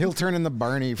ruin him. He'll turn in the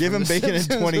Barney. Give him bacon in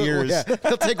 20 years. Yeah,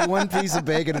 he'll take one piece of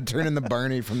bacon and turn in the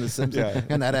Barney from The Simpsons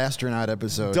and that astronaut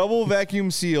episode. Double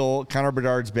vacuum seal Connor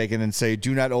Bedard's bacon and say,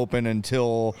 do not open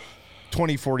until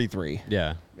 2043.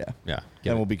 Yeah. Then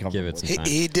we'll be comfortable. Give it some time.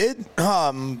 He did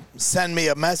send me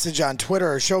a message on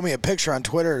Twitter, or show me a picture on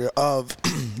Twitter of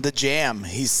the jam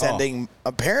he's sending.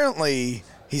 Apparently...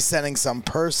 He's sending some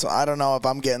personal. I don't know if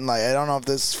I'm getting I don't know if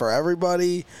this is for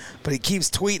everybody, but he keeps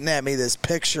tweeting at me this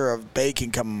picture of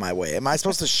bacon coming my way. Am I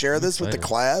supposed to share this with the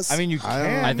class? I mean, you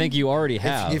can. I think you already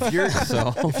have. If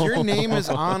your name is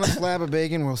on a slab of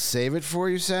bacon, we'll save it for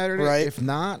you Saturday. Right. If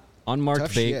not,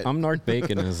 unmarked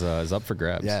bacon is up for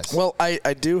grabs. Yes. Well,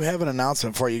 I do have an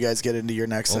announcement before you guys get into your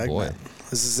next segment. Boy.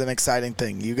 This is an exciting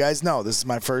thing. You guys know this is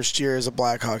my first year as a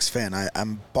Blackhawks fan.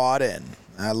 I'm bought in.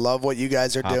 I love what you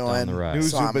guys are doing. On the ride. New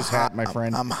Zuba's hat, my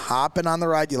friend. I'm hopping on the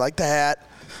ride. You like the hat?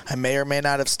 I may or may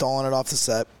not have stolen it off the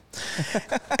set.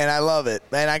 And I love it.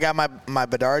 And I got my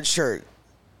Bedard shirt.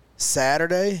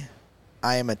 Saturday,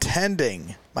 I am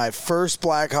attending my first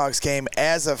Blackhawks game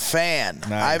as a fan.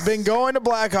 Nice. I've been going to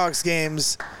Blackhawks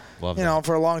games,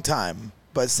 for a long time.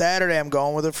 But Saturday, I'm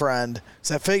going with a friend.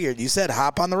 So I figured, you said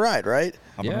hop on the ride, right?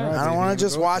 Yeah. I don't want to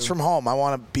just watch from home. I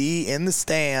want to be in the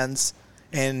stands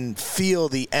and feel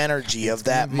the energy of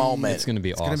that moment. It's going to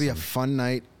be awesome. It's going to be a fun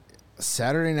night.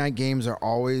 Saturday night games are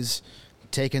always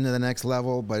taken to the next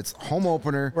level, but it's home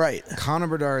opener. Right. Connor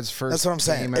Bedard's first That's what I'm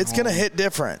saying. game at It's going to home. hit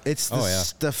different. It's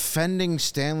the defending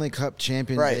Stanley Cup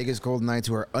champion Vegas Golden Knights,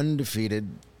 who are undefeated.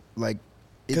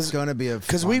 It's going to be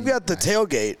because we've got the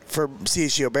tailgate for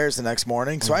CHGO Bears the next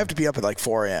morning, so I have to be up at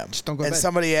 4 a.m. Just don't go to and bed.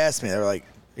 Somebody asked me, they were like,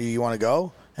 "You want to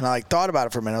go?" And I thought about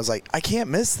it for a minute. I was like, I can't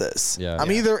miss this. Yeah.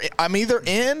 I'm either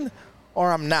in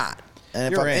or I'm not. And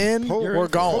if You're I'm in, we're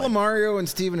going. Pull Mario and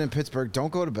Steven in Pittsburgh.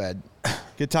 Don't go to bed.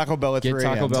 Get Taco Bell at 3 Get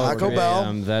Taco a.m. Bell. Taco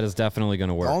Bell. That is definitely going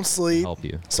to work. Don't sleep. Help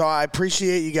you. So I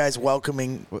appreciate you guys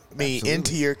welcoming me Absolutely.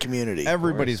 into your community.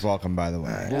 Everybody's welcome, by the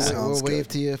way. Sounds We'll good. wave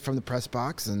to you from the press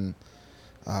box and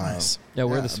Nice. Yeah,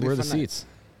 where are it'll the be a fun night. seats?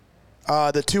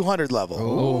 The 200 level.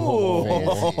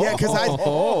 Oh, Yeah,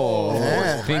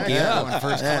 because Pinky up.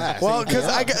 first class. Well,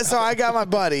 because I got my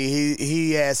buddy.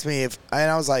 He asked me and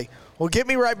I was like, well, get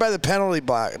me right by the penalty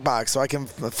box so I can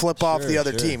flip off the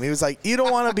other team. He was like, you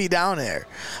don't want to be down there.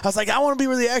 I was like, I want to be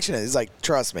where the action is. He's like,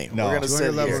 trust me, No, we're gonna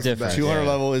sit level here. is the best. 200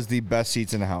 level is the best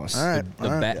seats in the house. All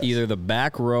right. Either the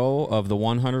back row of the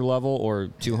 100 level or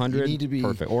 200. You need to be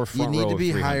perfect. Or front You row need to of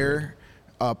be 300. higher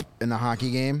up in the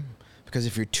hockey game because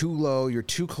if you're too low, you're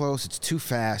too close. It's too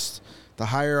fast. The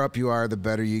higher up you are, the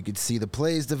better you could see the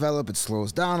plays develop. It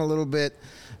slows down a little bit.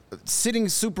 Sitting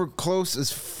super close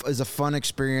is a fun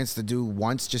experience to do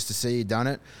once just to say you've done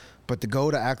it, but to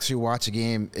go to actually watch a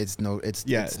game, it's no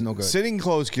good. Sitting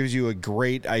close gives you a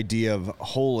great idea of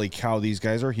holy cow, these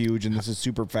guys are huge and this is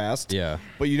super fast. Yeah.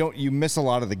 But you miss a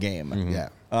lot of the game. Yeah,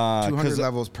 'cause 200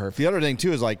 level is perfect. The other thing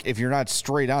too is like if you're not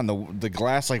straight on, the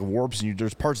glass like warps and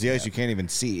there's parts of the ice you can't even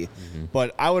see.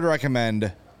 But I would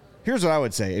recommend. Here's what I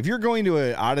would say: if you're going to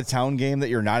an out of town game that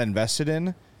you're not invested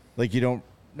in, like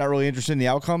not really interested in the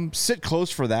outcome, sit close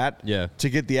for that. Yeah. To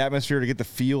get the atmosphere, to get the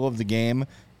feel of the game.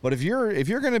 But if you're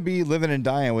going to be living and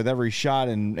dying with every shot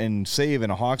and save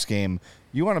in a Hawks game,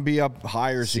 you want to be up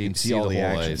higher so you can see all the whole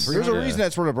action. ice. There's a Yeah. reason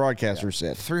that's where the broadcasters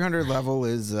sit. 300 level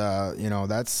is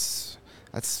that's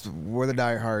where the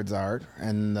diehards are,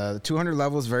 and the 200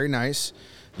 level is very nice.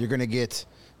 You're going to get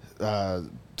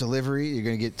delivery. You're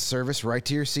going to get service right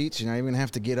to your seats. You're not even going to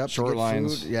have to get up Short to get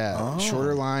lines. food. Yeah,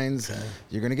 shorter lines. Okay.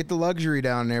 You're going to get the luxury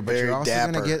down there, but Very you're also going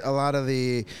to dapper. get a lot of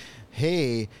the,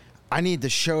 hey, I need to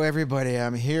show everybody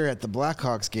I'm here at the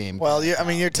Blackhawks game. Well,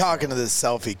 you're talking to the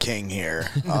selfie king here,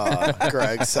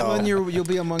 Greg. So Well, then you'll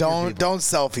be among your people. don't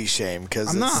selfie shame because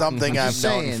I'm it's not. something I'm I'm just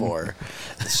known saying. for.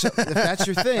 So if that's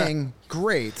your thing,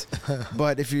 great.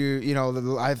 But if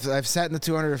I've sat in the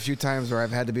 200 a few times where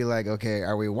I've had to be like, okay,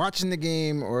 are we watching the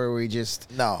game or are we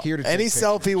just No, here to any take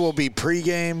selfie pictures? will be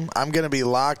pregame. I'm going to be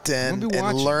locked I'm in gonna be and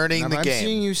watching. learning Now, the if I'm game.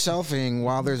 seeing you selfieing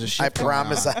while there's a shift. I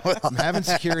promise going on, I will. I'm having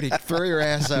security throw your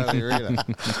ass out here.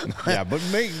 Yeah, but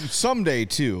someday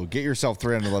too, get yourself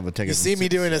 300 level You tickets. see me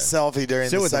doing a selfie during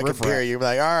Sit the with the second riffraff. period, you're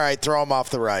like, all right, throw them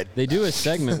off the ride. They do a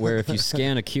segment where if you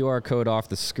scan a QR code off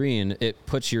the screen, it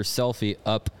puts your selfie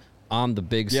up on the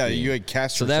big Yeah, screen. you would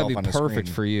cast so that would yourself be on the perfect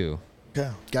screen. for you. Okay.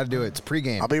 Got to do it. It's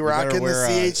pregame. I'll be better rocking the wear,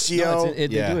 CHGO. No, they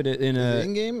Yeah. do it in a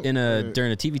in-game?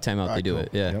 during a TV timeout. They do it.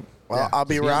 Yeah. Yep. Well, Yeah. I'll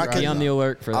be Be rocking. on the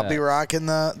alert for that. I'll be rocking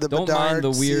the Don't Bedard mind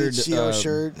the weird CHGO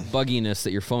shirt. bugginess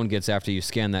that your phone gets after you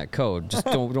scan that code. Just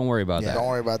don't worry about that. Don't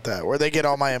worry about that. Where they get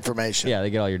all my information. Yeah, they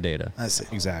get all your data. I see.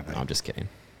 Exactly. No, I'm just kidding.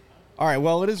 All right,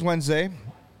 well, it is Wednesday.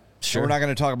 Sure. We're not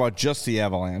going to talk about just the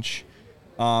Avalanche.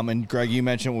 And Greg, you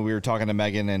mentioned when we were talking to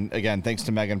Megan, and again, thanks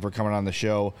to Megan for coming on the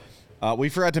show. We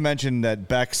forgot to mention that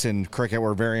Bex and Cricket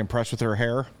were very impressed with her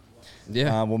hair.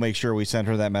 Yeah. We'll make sure we send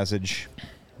her that message.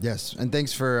 Yes, and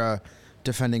thanks for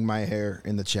defending my hair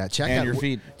in the chat. Chat And got your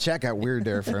feet. Chat got weird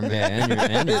there for a minute. Yeah,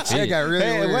 and your Chat feet. got really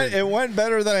Hey, weird. it went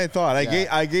better than I thought. Yeah.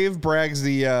 I gave Braggs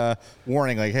the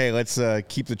warning, like, hey, let's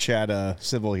keep the chat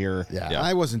civil here. Yeah,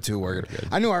 I wasn't too worried.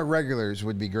 I knew our regulars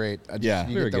would be great. Yeah.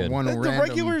 you We were get the good. one The random,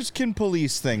 regulars can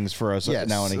police things for us yes,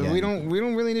 now and again. We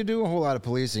don't really need to do a whole lot of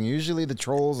policing. Usually the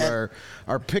trolls are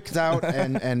picked out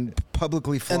and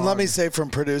publicly flogged. And let me say,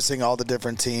 from producing all the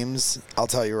different teams, I'll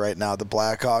tell you right now, the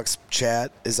Blackhawks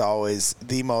chat is always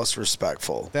the most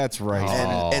respectful. That's right.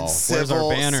 And Where's civil,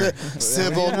 our banner?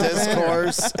 civil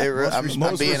discourse. I'm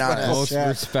being honest. Most Chat.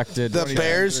 respected. The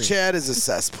Bears chat is a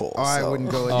cesspool. Oh, I so- wouldn't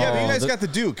go. Yeah, but you Oh, guys the- got the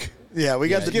Duke. Yeah, we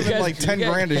got the Give him like 10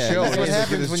 grand a show. That's what Just to get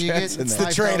happens his when you chats get in there. the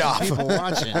 5,000 trade-off. people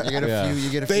watching. You get a Yeah. few. You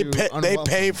get a They few. pay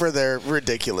unwelcome- for their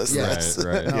ridiculousness.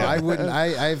 Right. No, I wouldn't.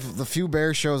 I've the few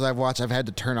Bears shows I've watched, I've had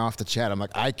to turn off the chat. I'm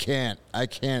like, I can't. I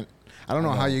don't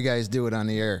know how you guys do it on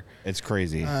the air. It's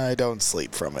crazy. I don't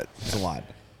sleep from it. It's a lot.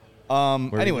 Where are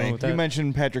you Anyway, going with you that?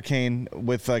 mentioned Patrick Kane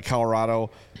with Colorado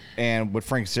and what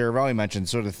Frank Saravalli mentioned.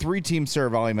 So the three teams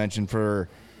Saravalli mentioned for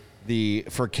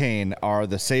Kane are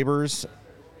the Sabres,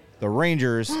 the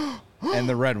Rangers, and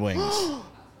the Red Wings.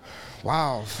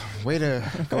 Wow, way to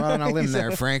go out on a limb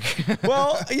there, Frank.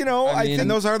 Well, I mean- think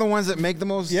And those are the ones that make the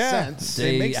most Yeah. sense.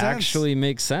 They They make sense. actually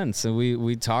make sense. And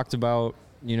we talked about,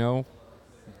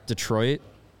 Detroit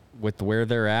with where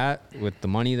they're at, with the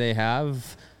money they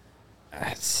have.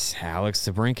 Alex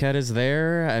DeBrincat is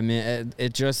there. I mean,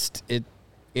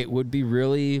 it would be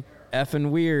really effing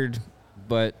weird,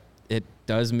 but it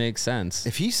does make sense.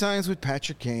 If he signs with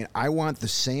Patrick Kane, I want the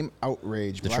same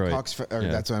outrage. Detroit. Blackhawks. Yeah.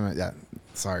 That's what I meant. Yeah.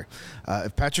 Sorry.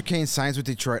 If Patrick Kane signs with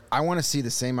Detroit, I want to see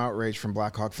the same outrage from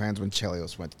Blackhawk fans when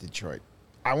Chelios went to Detroit.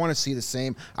 I want to see the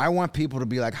same. I want people to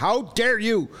be like, how dare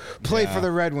you play for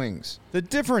the Red Wings? The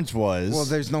difference was... Well,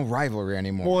 there's no rivalry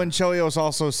anymore. Well, and Chelios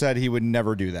also said he would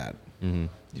never do that. Mm-hmm.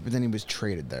 But then he was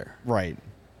traded there. Right.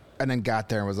 And then got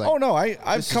there and was like... Oh, no,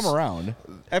 I've come around.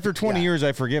 After 20 years,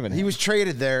 I've forgiven him. He was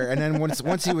traded there, and then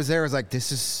once he was there, it was like,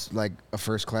 this is like a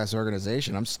first-class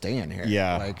organization. I'm staying here.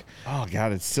 Yeah. Like, oh,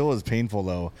 God, it still is painful,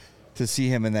 though, to see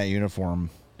him in that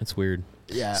uniform. It's weird.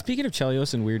 Yeah. Speaking of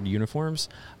Chelios and weird uniforms,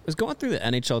 I was going through the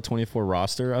NHL 24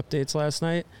 roster updates last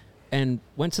night and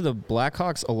went to the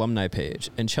Blackhawks alumni page,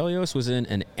 and Chelios was in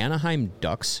an Anaheim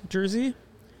Ducks jersey,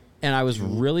 and I was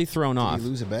really thrown off. Did he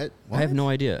lose a bet? I have no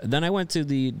idea. Then I went to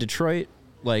the Detroit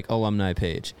alumni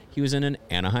page. He was in an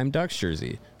Anaheim Ducks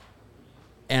jersey.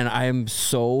 And I am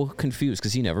so confused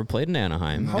because he never played in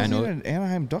Anaheim. How's he in an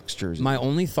Anaheim Ducks jersey? My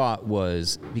only thought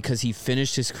was because he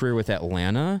finished his career with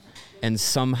Atlanta and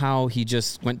somehow he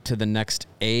just went to the next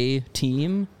A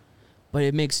team, but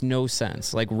it makes no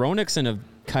sense. Like Roenick's in a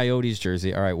Coyotes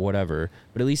jersey, all right, whatever,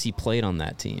 but at least he played on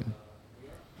that team.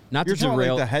 Not You're to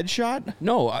derail like the headshot?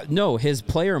 No, his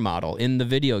player model in the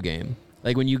video game.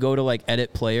 Like when you go to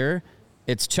edit player,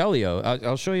 it's Chelios.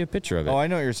 I'll show you a picture of it. Oh, I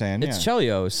know what you're saying. It's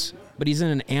Chelios, but he's in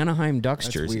an Anaheim Ducks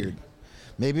That's jersey. weird.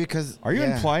 Maybe because... Are you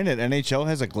implying that NHL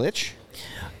has a glitch?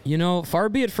 You know, far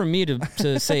be it from me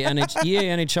to say EA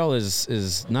NHL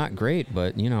is not great,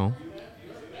 but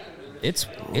it's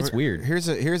weird. Here's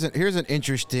an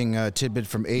interesting tidbit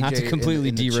from AJ. Not to completely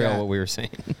in the derail chat. what we were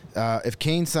saying. If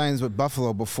Kane signs with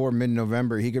Buffalo before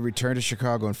mid-November, he could return to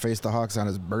Chicago and face the Hawks on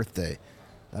his birthday.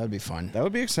 That would be fun. That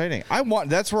would be exciting.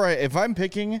 That's where if I'm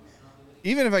picking,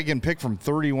 even if I can pick from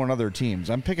 31 other teams,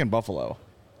 I'm picking Buffalo.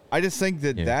 I just think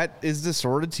that is the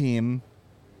sort of team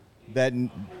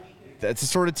that's the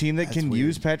sort of team that can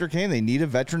use Patrick Kane. They need a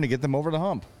veteran to get them over the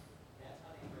hump.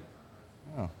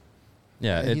 Oh.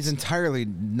 Yeah, he's entirely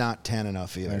not tan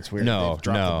enough either. That's weird. No, They've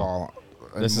dropped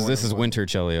the ball. This is winter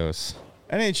Chelios.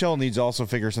 NHL needs to also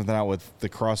figure something out with the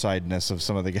cross-eyedness of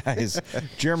some of the guys.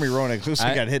 Jeremy Roenick looks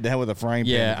like he got hit in the head with a frying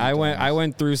pan. Yeah, I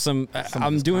went through some.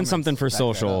 I'm doing something for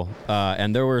social,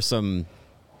 and there were some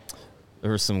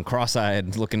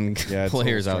cross-eyed looking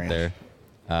players out there.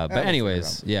 But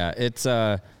anyways, it's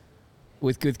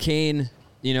with Kane.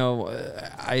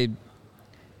 I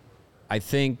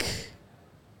think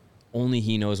only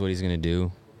he knows what he's going to do,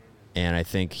 and I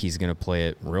think he's going to play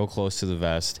it real close to the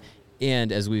vest.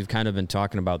 And as we've kind of been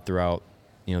talking about throughout,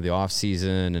 the off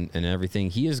season and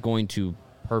everything, he is going to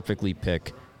perfectly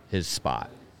pick his spot,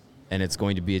 and it's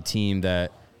going to be a team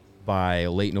that by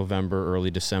late November, early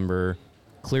December,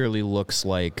 clearly looks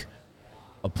like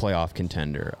a playoff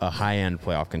contender, a high-end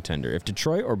playoff contender. If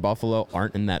Detroit or Buffalo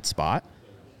aren't in that spot,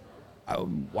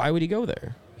 why would he go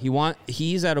there?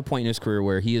 He's at a point in his career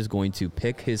where he is going to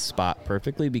pick his spot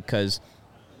perfectly because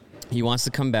he wants to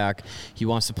come back, he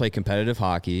wants to play competitive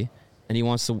hockey, and he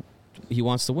wants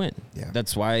to win. Yeah.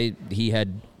 That's why he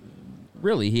had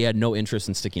no interest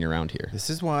in sticking around here. This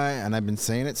is why, and I've been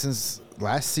saying it since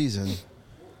last season,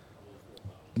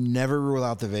 never rule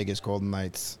out the Vegas Golden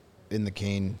Knights in the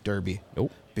Kane Derby.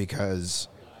 Nope. Because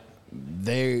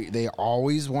they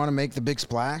always want to make the big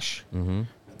splash. Mm-hmm.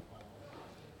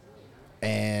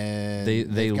 And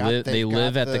they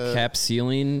live at the cap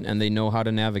ceiling, and they know how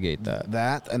to navigate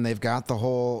that. And they've got the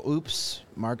whole oops,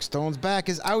 Mark Stone's back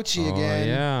is ouchie again.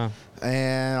 Yeah.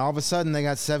 And all of a sudden they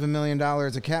got $7 million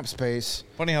of cap space.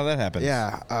 Funny how that happens.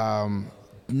 Yeah.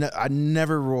 I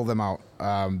never rule them out.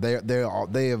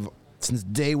 They have since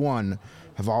day one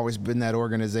have always been that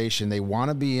organization. They want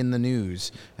to be in the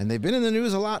news, and they've been in the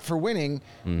news a lot for winning.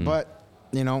 But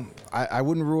I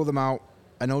wouldn't rule them out.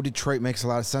 I know Detroit makes a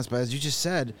lot of sense, but as you just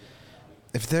said,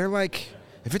 if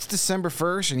it's December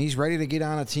 1st and he's ready to get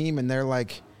on a team and they're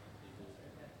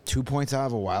 2 points out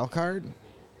of a wild card,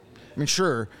 I mean,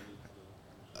 sure,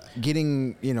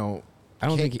 getting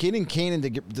getting Kane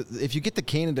into if you get the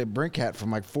Kane into Brinkat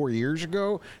from 4 years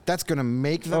ago, that's going to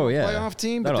make them a playoff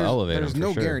team. But there's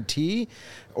no guarantee.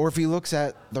 Or if he looks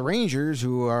at the Rangers,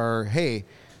 who are, hey,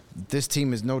 this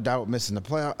team is no doubt missing the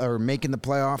playoff or making the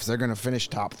playoffs. They're going to finish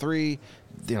top 3.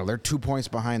 They're 2 points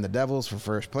behind the Devils for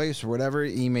first place or whatever.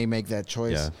 He may make that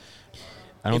choice. Yeah.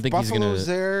 I don't think Buffalo's he's going to.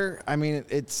 there, I mean,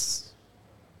 it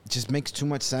just makes too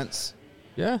much sense.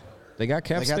 Yeah, they got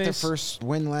cap space. They got their first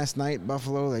win last night,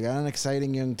 Buffalo. They got an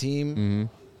exciting young team. Mm-hmm.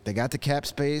 They got the cap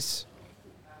space.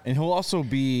 And he'll also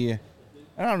be,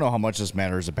 I don't know how much this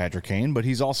matters to Patrick Kane, but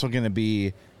he's also going to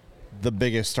be the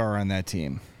biggest star on that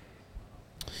team.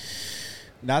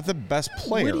 Not the best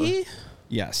player. Would he?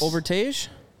 Yes. Over Tage?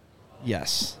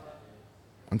 Yes.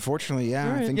 Unfortunately,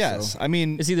 yeah, I think so. I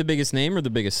mean, is he the biggest name or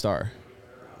the biggest star?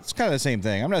 It's kind of the same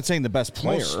thing. I'm not saying the best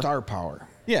player. Most star power.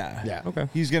 Yeah. Okay.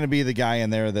 He's going to be the guy in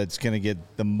there that's going to get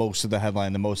the most of the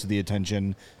headline, the most of the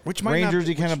attention. Which might Rangers, not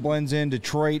be- he kind of blends in.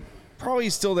 Detroit, probably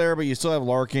still there, but you still have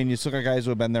Larkin. You still got guys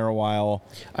who have been there a while.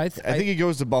 I think he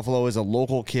goes to Buffalo as a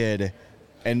local kid.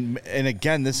 And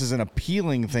again, this is an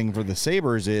appealing thing for the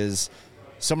Sabres is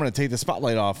someone to take the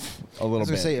spotlight off a little I was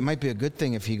bit. going to say, it might be a good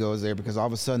thing if he goes there because all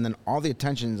of a sudden then all the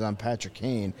attention is on Patrick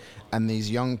Kane and these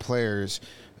young players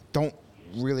don't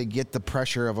really get the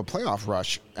pressure of a playoff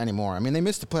rush anymore. I mean, they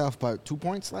missed the playoff by 2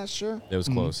 points last year. It was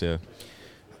close, yeah.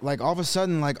 Like all of a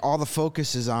sudden, like all the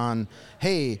focus is on,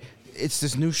 hey, it's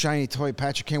this new shiny toy,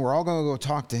 Patrick Kane. We're all going to go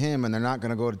talk to him, and they're not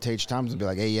going to go to Tage Thompson and be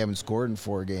like, hey, you haven't scored in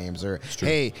 4 games. Or,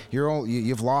 hey,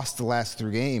 you've lost the last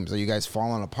 3 games. Are you guys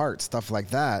falling apart? Stuff like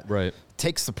that. Right.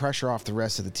 Takes the pressure off the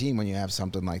rest of the team when you have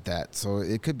something like that. So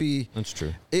it could be. That's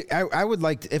true. I would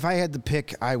like to, if I had to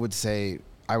pick, I would say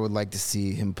I would like to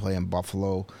see him play in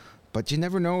Buffalo. But you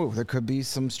never know. There could be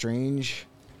some strange.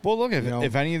 Well, look,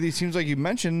 if any of these teams, like you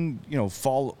mentioned,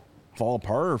 fall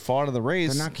apart or fall out of the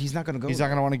race, he's not going to go. He's not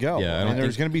going to want to go. Yeah, and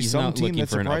there's going to be some team that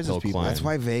surprises people. Climb. That's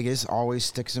why Vegas always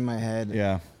sticks in my head.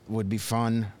 Yeah. Would be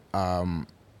fun.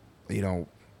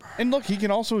 And look, he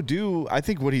can also do, I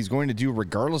think what he's going to do,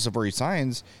 regardless of where he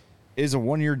signs, is a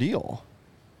 1-year deal.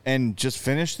 And just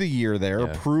finish the year there,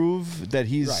 prove that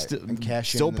he's and cash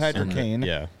still in Patrick Kane,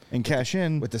 and cash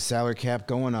in. with the salary cap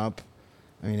going up.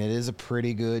 I mean, it is a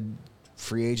pretty good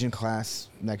free agent class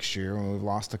next year. We've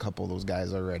lost a couple of those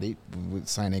guys already with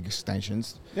signing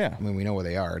extensions. Yeah. I mean, we know where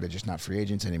they are. They're just not free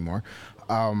agents anymore.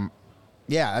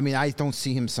 Yeah, I mean, I don't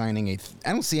see him signing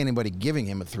I don't see anybody giving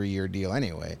him a 3-year deal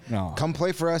anyway. No. Come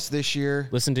play for us this year.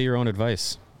 Listen to your own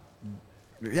advice.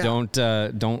 Yeah.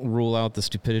 Don't rule out the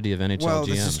stupidity of NHL Well, GMs.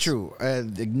 this is true.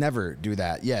 They never do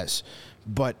that, yes.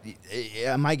 But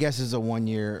my guess is a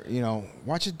 1-year,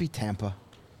 watch it be Tampa.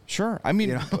 Sure. I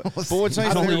mean, but what's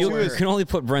nice You can only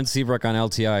put Brent Seabrook on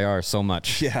LTIR so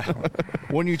much. Yeah.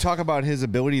 When you talk about his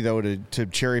ability, though, to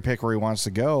cherry pick where he wants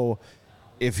to go,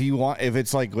 if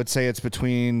it's like, let's say it's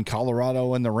between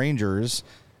Colorado and the Rangers,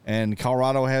 and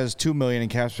Colorado has $2 million in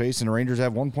cap space and the Rangers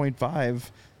have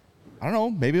 1.5, I don't know,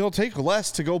 maybe he'll take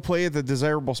less to go play at the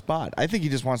desirable spot. I think he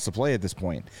just wants to play at this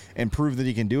point and prove that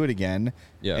he can do it again.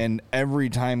 Yeah. And every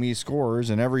time he scores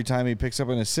and every time he picks up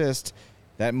an assist,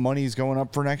 that money's going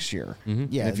up for next year. Mm-hmm.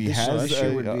 Yeah, and if he has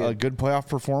a good playoff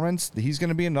performance, he's going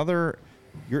to be another.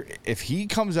 If he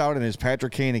comes out and is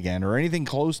Patrick Kane again or anything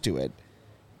close to it,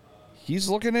 he's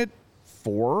looking at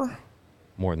 4.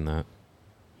 More than that.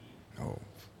 Oh,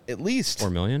 at least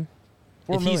 4 million.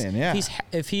 4 million. Yeah.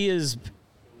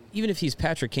 Even if he's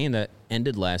Patrick Kane that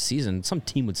ended last season, some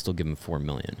team would still give him $4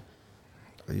 million.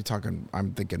 Are you talking?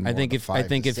 I'm thinking. I think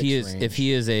if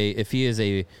he is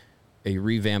a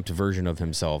revamped version of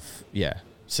himself,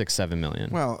 $6-7 million.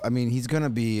 Well, I mean, he's going to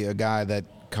be a guy that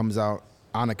comes out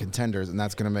on a contenders, and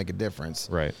that's going to make a difference.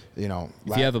 Right. If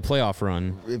you have a playoff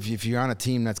run, if you're on a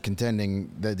team that's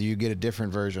contending, that you get a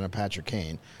different version of Patrick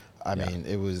Kane. I mean,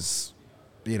 it was.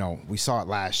 We saw it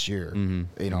last year.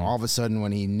 Mm-hmm. All of a sudden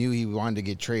when he knew he wanted to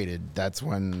get traded, that's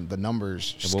when the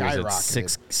numbers skyrocketed. What was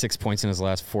it, 6 points in his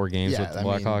last 4 games with the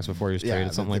Blackhawks before he was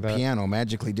traded, something like that? The piano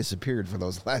magically disappeared for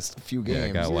those last few games. Yeah,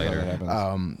 it got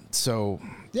lighter. So,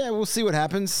 we'll see what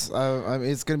happens.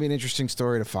 It's going to be an interesting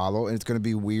story to follow, and it's going to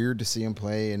be weird to see him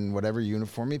play in whatever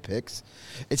uniform he picks.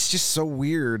 It's just so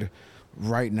weird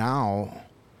right now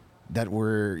that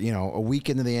we're, a week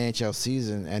into the NHL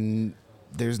season, and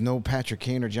there's no Patrick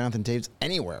Kane or Jonathan Toews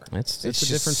anywhere. It's just a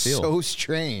different feel. So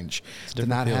strange to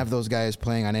not have those guys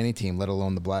playing on any team, let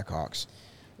alone the Blackhawks.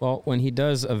 Well, when he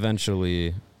does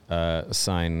eventually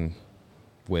sign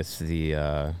with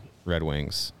the Red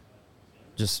Wings,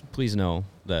 just please know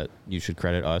that you should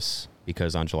credit us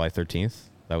because on July 13th,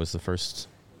 that was the first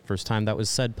time that was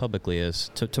said publicly,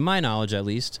 as to my knowledge at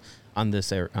least, on this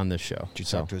show. Did you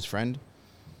talk to his friend?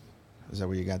 Is that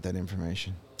where you got that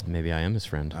information? Maybe I am his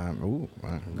friend.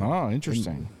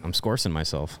 Interesting. I'm scorsing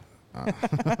myself.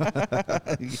 Gotta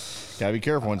be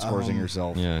careful when scorsing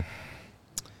yourself. Yeah.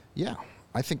 Yeah.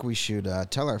 I think we should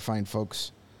tell our fine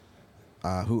folks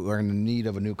who are in need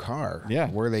of a new car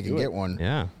where they can get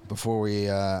one before we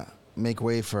make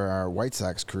way for our White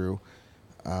Sox crew.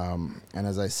 And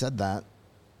as I said that,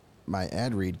 my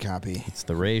ad read copy. It's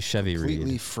the Ray Chevy read.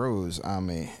 Completely froze on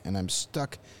me, and I'm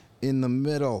stuck in the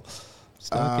middle.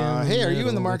 Are you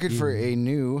in the market for a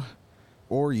new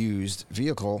or used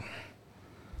vehicle?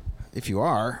 If you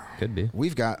are, could be.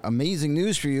 We've got amazing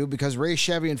news for you because Ray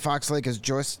Chevy in Fox Lake has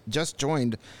just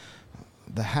joined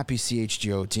the happy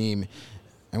CHGO team.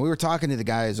 And we were talking to the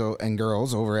guys and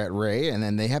girls over at Ray, and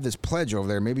then they have this pledge over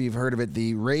there. Maybe you've heard of it,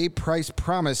 the Ray Price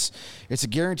Promise. It's a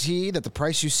guarantee that the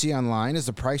price you see online is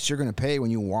the price you're going to pay when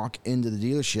you walk into the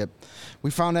dealership.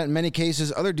 We found that in many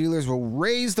cases, other dealers will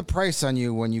raise the price on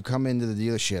you when you come into the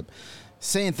dealership,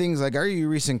 saying things like, are you a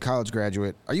recent college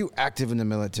graduate? Are you active in the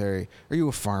military? Are you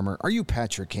a farmer? Are you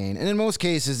Patrick Kane? And in most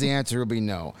cases, the answer will be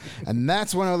no. And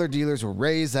that's when other dealers will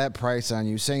raise that price on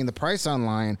you, saying the price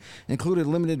online included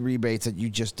limited rebates that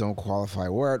you just don't qualify.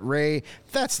 Where at Ray,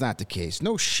 that's not the case.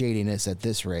 No shadiness at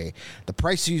this Ray. The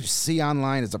price you see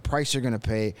online is the price you're going to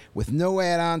pay with no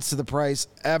add-ons to the price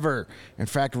ever. In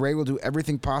fact, Ray will do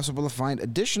everything possible to find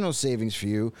additional savings for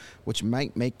you, which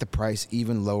might make the price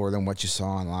even lower than what you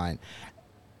saw online.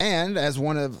 And as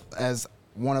one of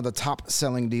the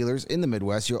top-selling dealers in the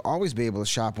Midwest, you'll always be able to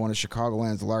shop one of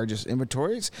Chicagoland's largest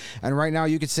inventories. And right now,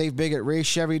 you can save big at Ray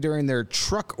Chevy during their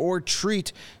Truck or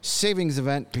Treat savings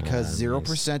event because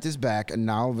 0% is back and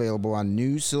now available on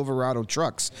new Silverado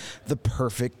trucks, the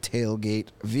perfect tailgate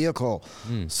vehicle.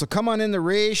 So come on in to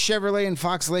Ray Chevrolet in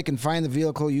Fox Lake and find the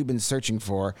vehicle you've been searching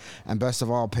for. And best of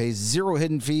all, pay zero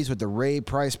hidden fees with the Ray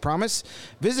Price Promise.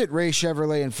 Visit Ray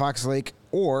Chevrolet in Fox Lake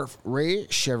or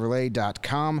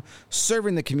raychevrolet.com,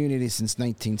 serving the community since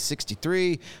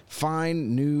 1963.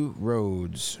 Find new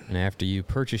roads. And after you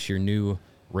purchase your new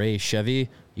Ray Chevy,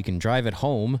 you can drive it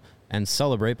home and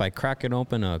celebrate by cracking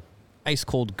open a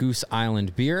ice-cold Goose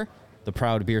Island beer, the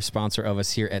proud beer sponsor of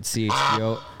us here at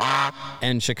CHGO,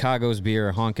 and Chicago's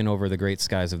beer, honking over the great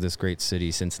skies of this great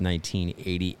city since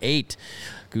 1988.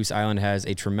 Goose Island has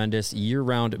a tremendous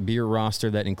year-round beer roster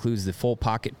that includes the full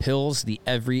pocket pills, the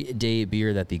everyday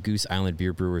beer that the Goose Island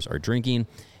beer brewers are drinking,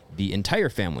 the entire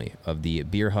family of the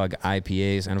Beer Hug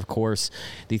IPAs, and of course,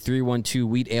 the 312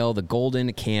 Wheat Ale, the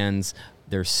golden cans,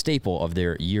 their staple of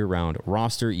their year-round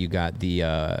roster. You got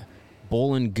the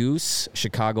Bull and Goose,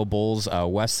 Chicago Bulls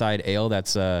West Side Ale.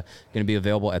 That's going to be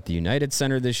available at the United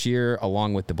Center this year,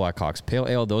 along with the Blackhawks Pale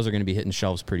Ale. Those are going to be hitting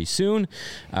shelves pretty soon.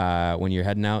 When you're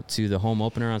heading out to the home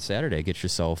opener on Saturday, get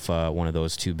yourself one of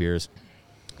those two beers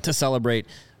to celebrate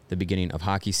the beginning of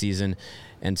hockey season.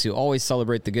 And to always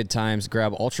celebrate the good times,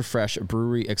 grab ultra-fresh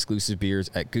brewery-exclusive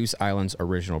beers at Goose Island's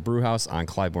Original Brewhouse on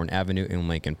Clybourne Avenue in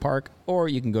Lincoln Park, or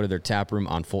you can go to their tap room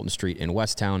on Fulton Street in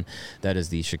Westtown. That is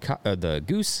the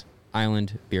Goose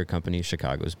Island Beer Company,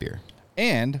 Chicago's beer.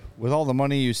 And with all the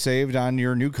money you saved on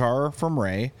your new car from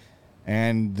Ray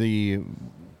and the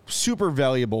super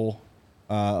valuable,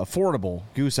 affordable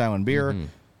Goose Island beer,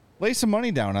 lay some money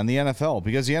down on the NFL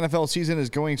because the NFL season is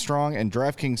going strong and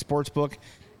DraftKings Sportsbook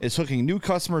is hooking new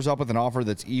customers up with an offer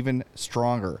that's even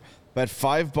stronger. Bet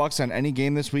 $5 on any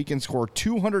game this week and score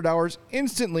 $200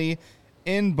 instantly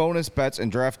in bonus bets,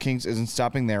 and DraftKings isn't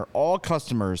stopping there. All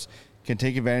customers can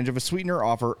take advantage of a sweetener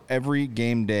offer every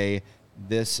game day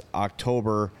this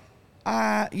October.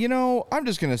 I'm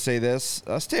just going to say this.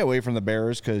 Stay away from the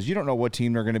Bears because you don't know what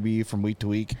team they're going to be from week to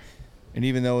week. And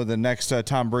even though the next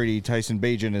Tom Brady, Tyson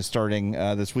Bagent is starting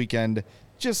this weekend,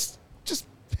 just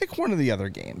pick one of the other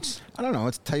games. I don't know.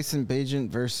 It's Tyson Bagent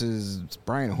versus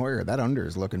Brian Hoyer. That under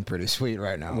is looking pretty sweet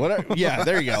right now. Yeah,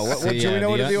 there you go. Do we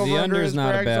know what the over-under is?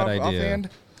 Not a bad idea. Offhand?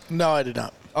 No, I did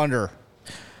not. Under.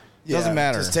 Yeah, doesn't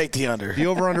matter. Just take the under. The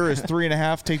over-under is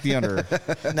 3.5. Take the under.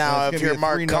 Now, if you're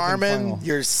Mark Carman,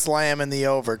 you're slamming the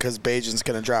over because Bagent's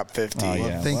going to drop 50. Oh,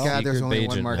 yeah. Thank God there's only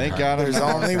one Mark Thank Carman. God There's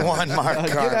only one Mark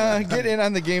Carman. Get in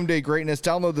on the game day greatness.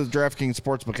 Download the DraftKings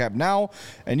Sportsbook app now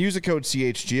and use the code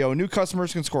CHGO. New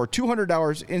customers can score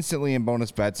 $200 instantly in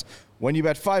bonus bets when you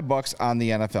bet $5 on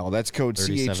the NFL. That's code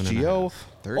CHGO.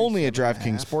 Only at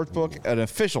DraftKings Sportsbook, an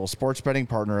official sports betting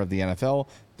partner of the NFL.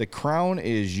 The crown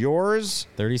is yours.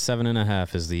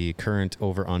 37.5 is the current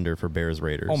over-under for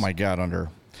Bears-Raiders. Oh, my God, under.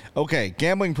 Okay,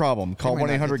 gambling problem. Call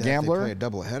 1-800-GAMBLER. They play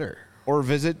a doubleheader. Or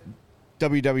visit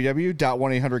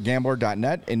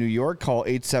www.1800gambler.net. In New York, call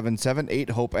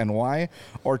 877-8-HOPE-NY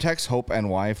or text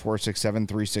HOPE-NY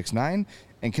 467-369.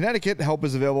 In Connecticut, help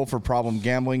is available for problem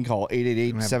gambling. Call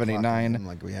 888-789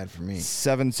 like we had for me.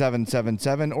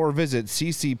 7777 or visit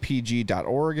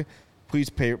ccpg.org. Please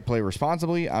play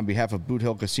responsibly on behalf of Boot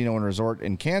Hill Casino and Resort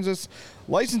in Kansas.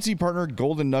 Licensee partner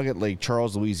Golden Nugget Lake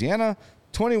Charles, Louisiana.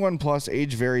 21 plus,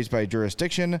 age varies by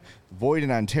jurisdiction. Void in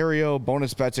Ontario.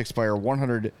 Bonus bets expire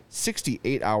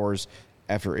 168 hours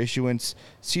after issuance.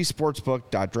 See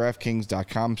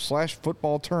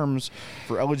sportsbook.draftkings.com/football terms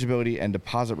for eligibility and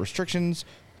deposit restrictions,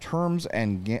 terms,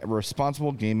 and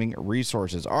responsible gaming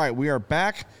resources. All right, we are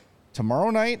back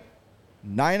tomorrow night.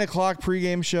 9 o'clock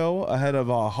pregame show ahead of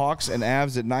Hawks and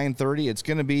Avs at 9:30. It's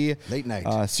going to be late night.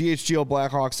 CHGO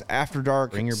Blackhawks After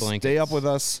Dark. Bring your blankets. Stay up with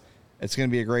us It's going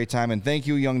to be a great time. And thank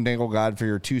you, Young Dangle God, for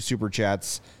your 2 super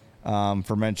chats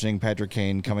for mentioning Patrick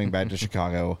Kane coming back to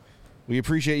Chicago. We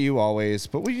appreciate you always.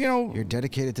 But you're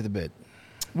dedicated to the bit.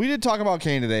 We did talk about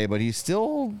Kane today, but he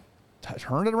still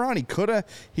turned it around. He could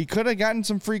have gotten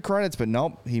some free credits, but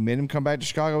nope. He made him come back to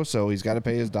Chicago, so he's got to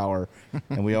pay his dollar.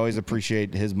 And we always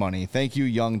appreciate his money. Thank you,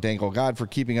 Young Dangle God, for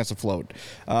keeping us afloat.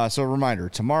 So a reminder,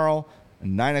 tomorrow,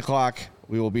 9 o'clock,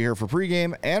 we will be here for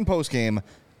pregame and postgame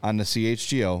on the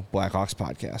CHGO Blackhawks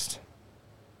podcast.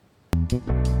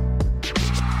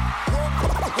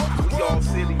 We all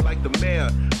silly like the mayor.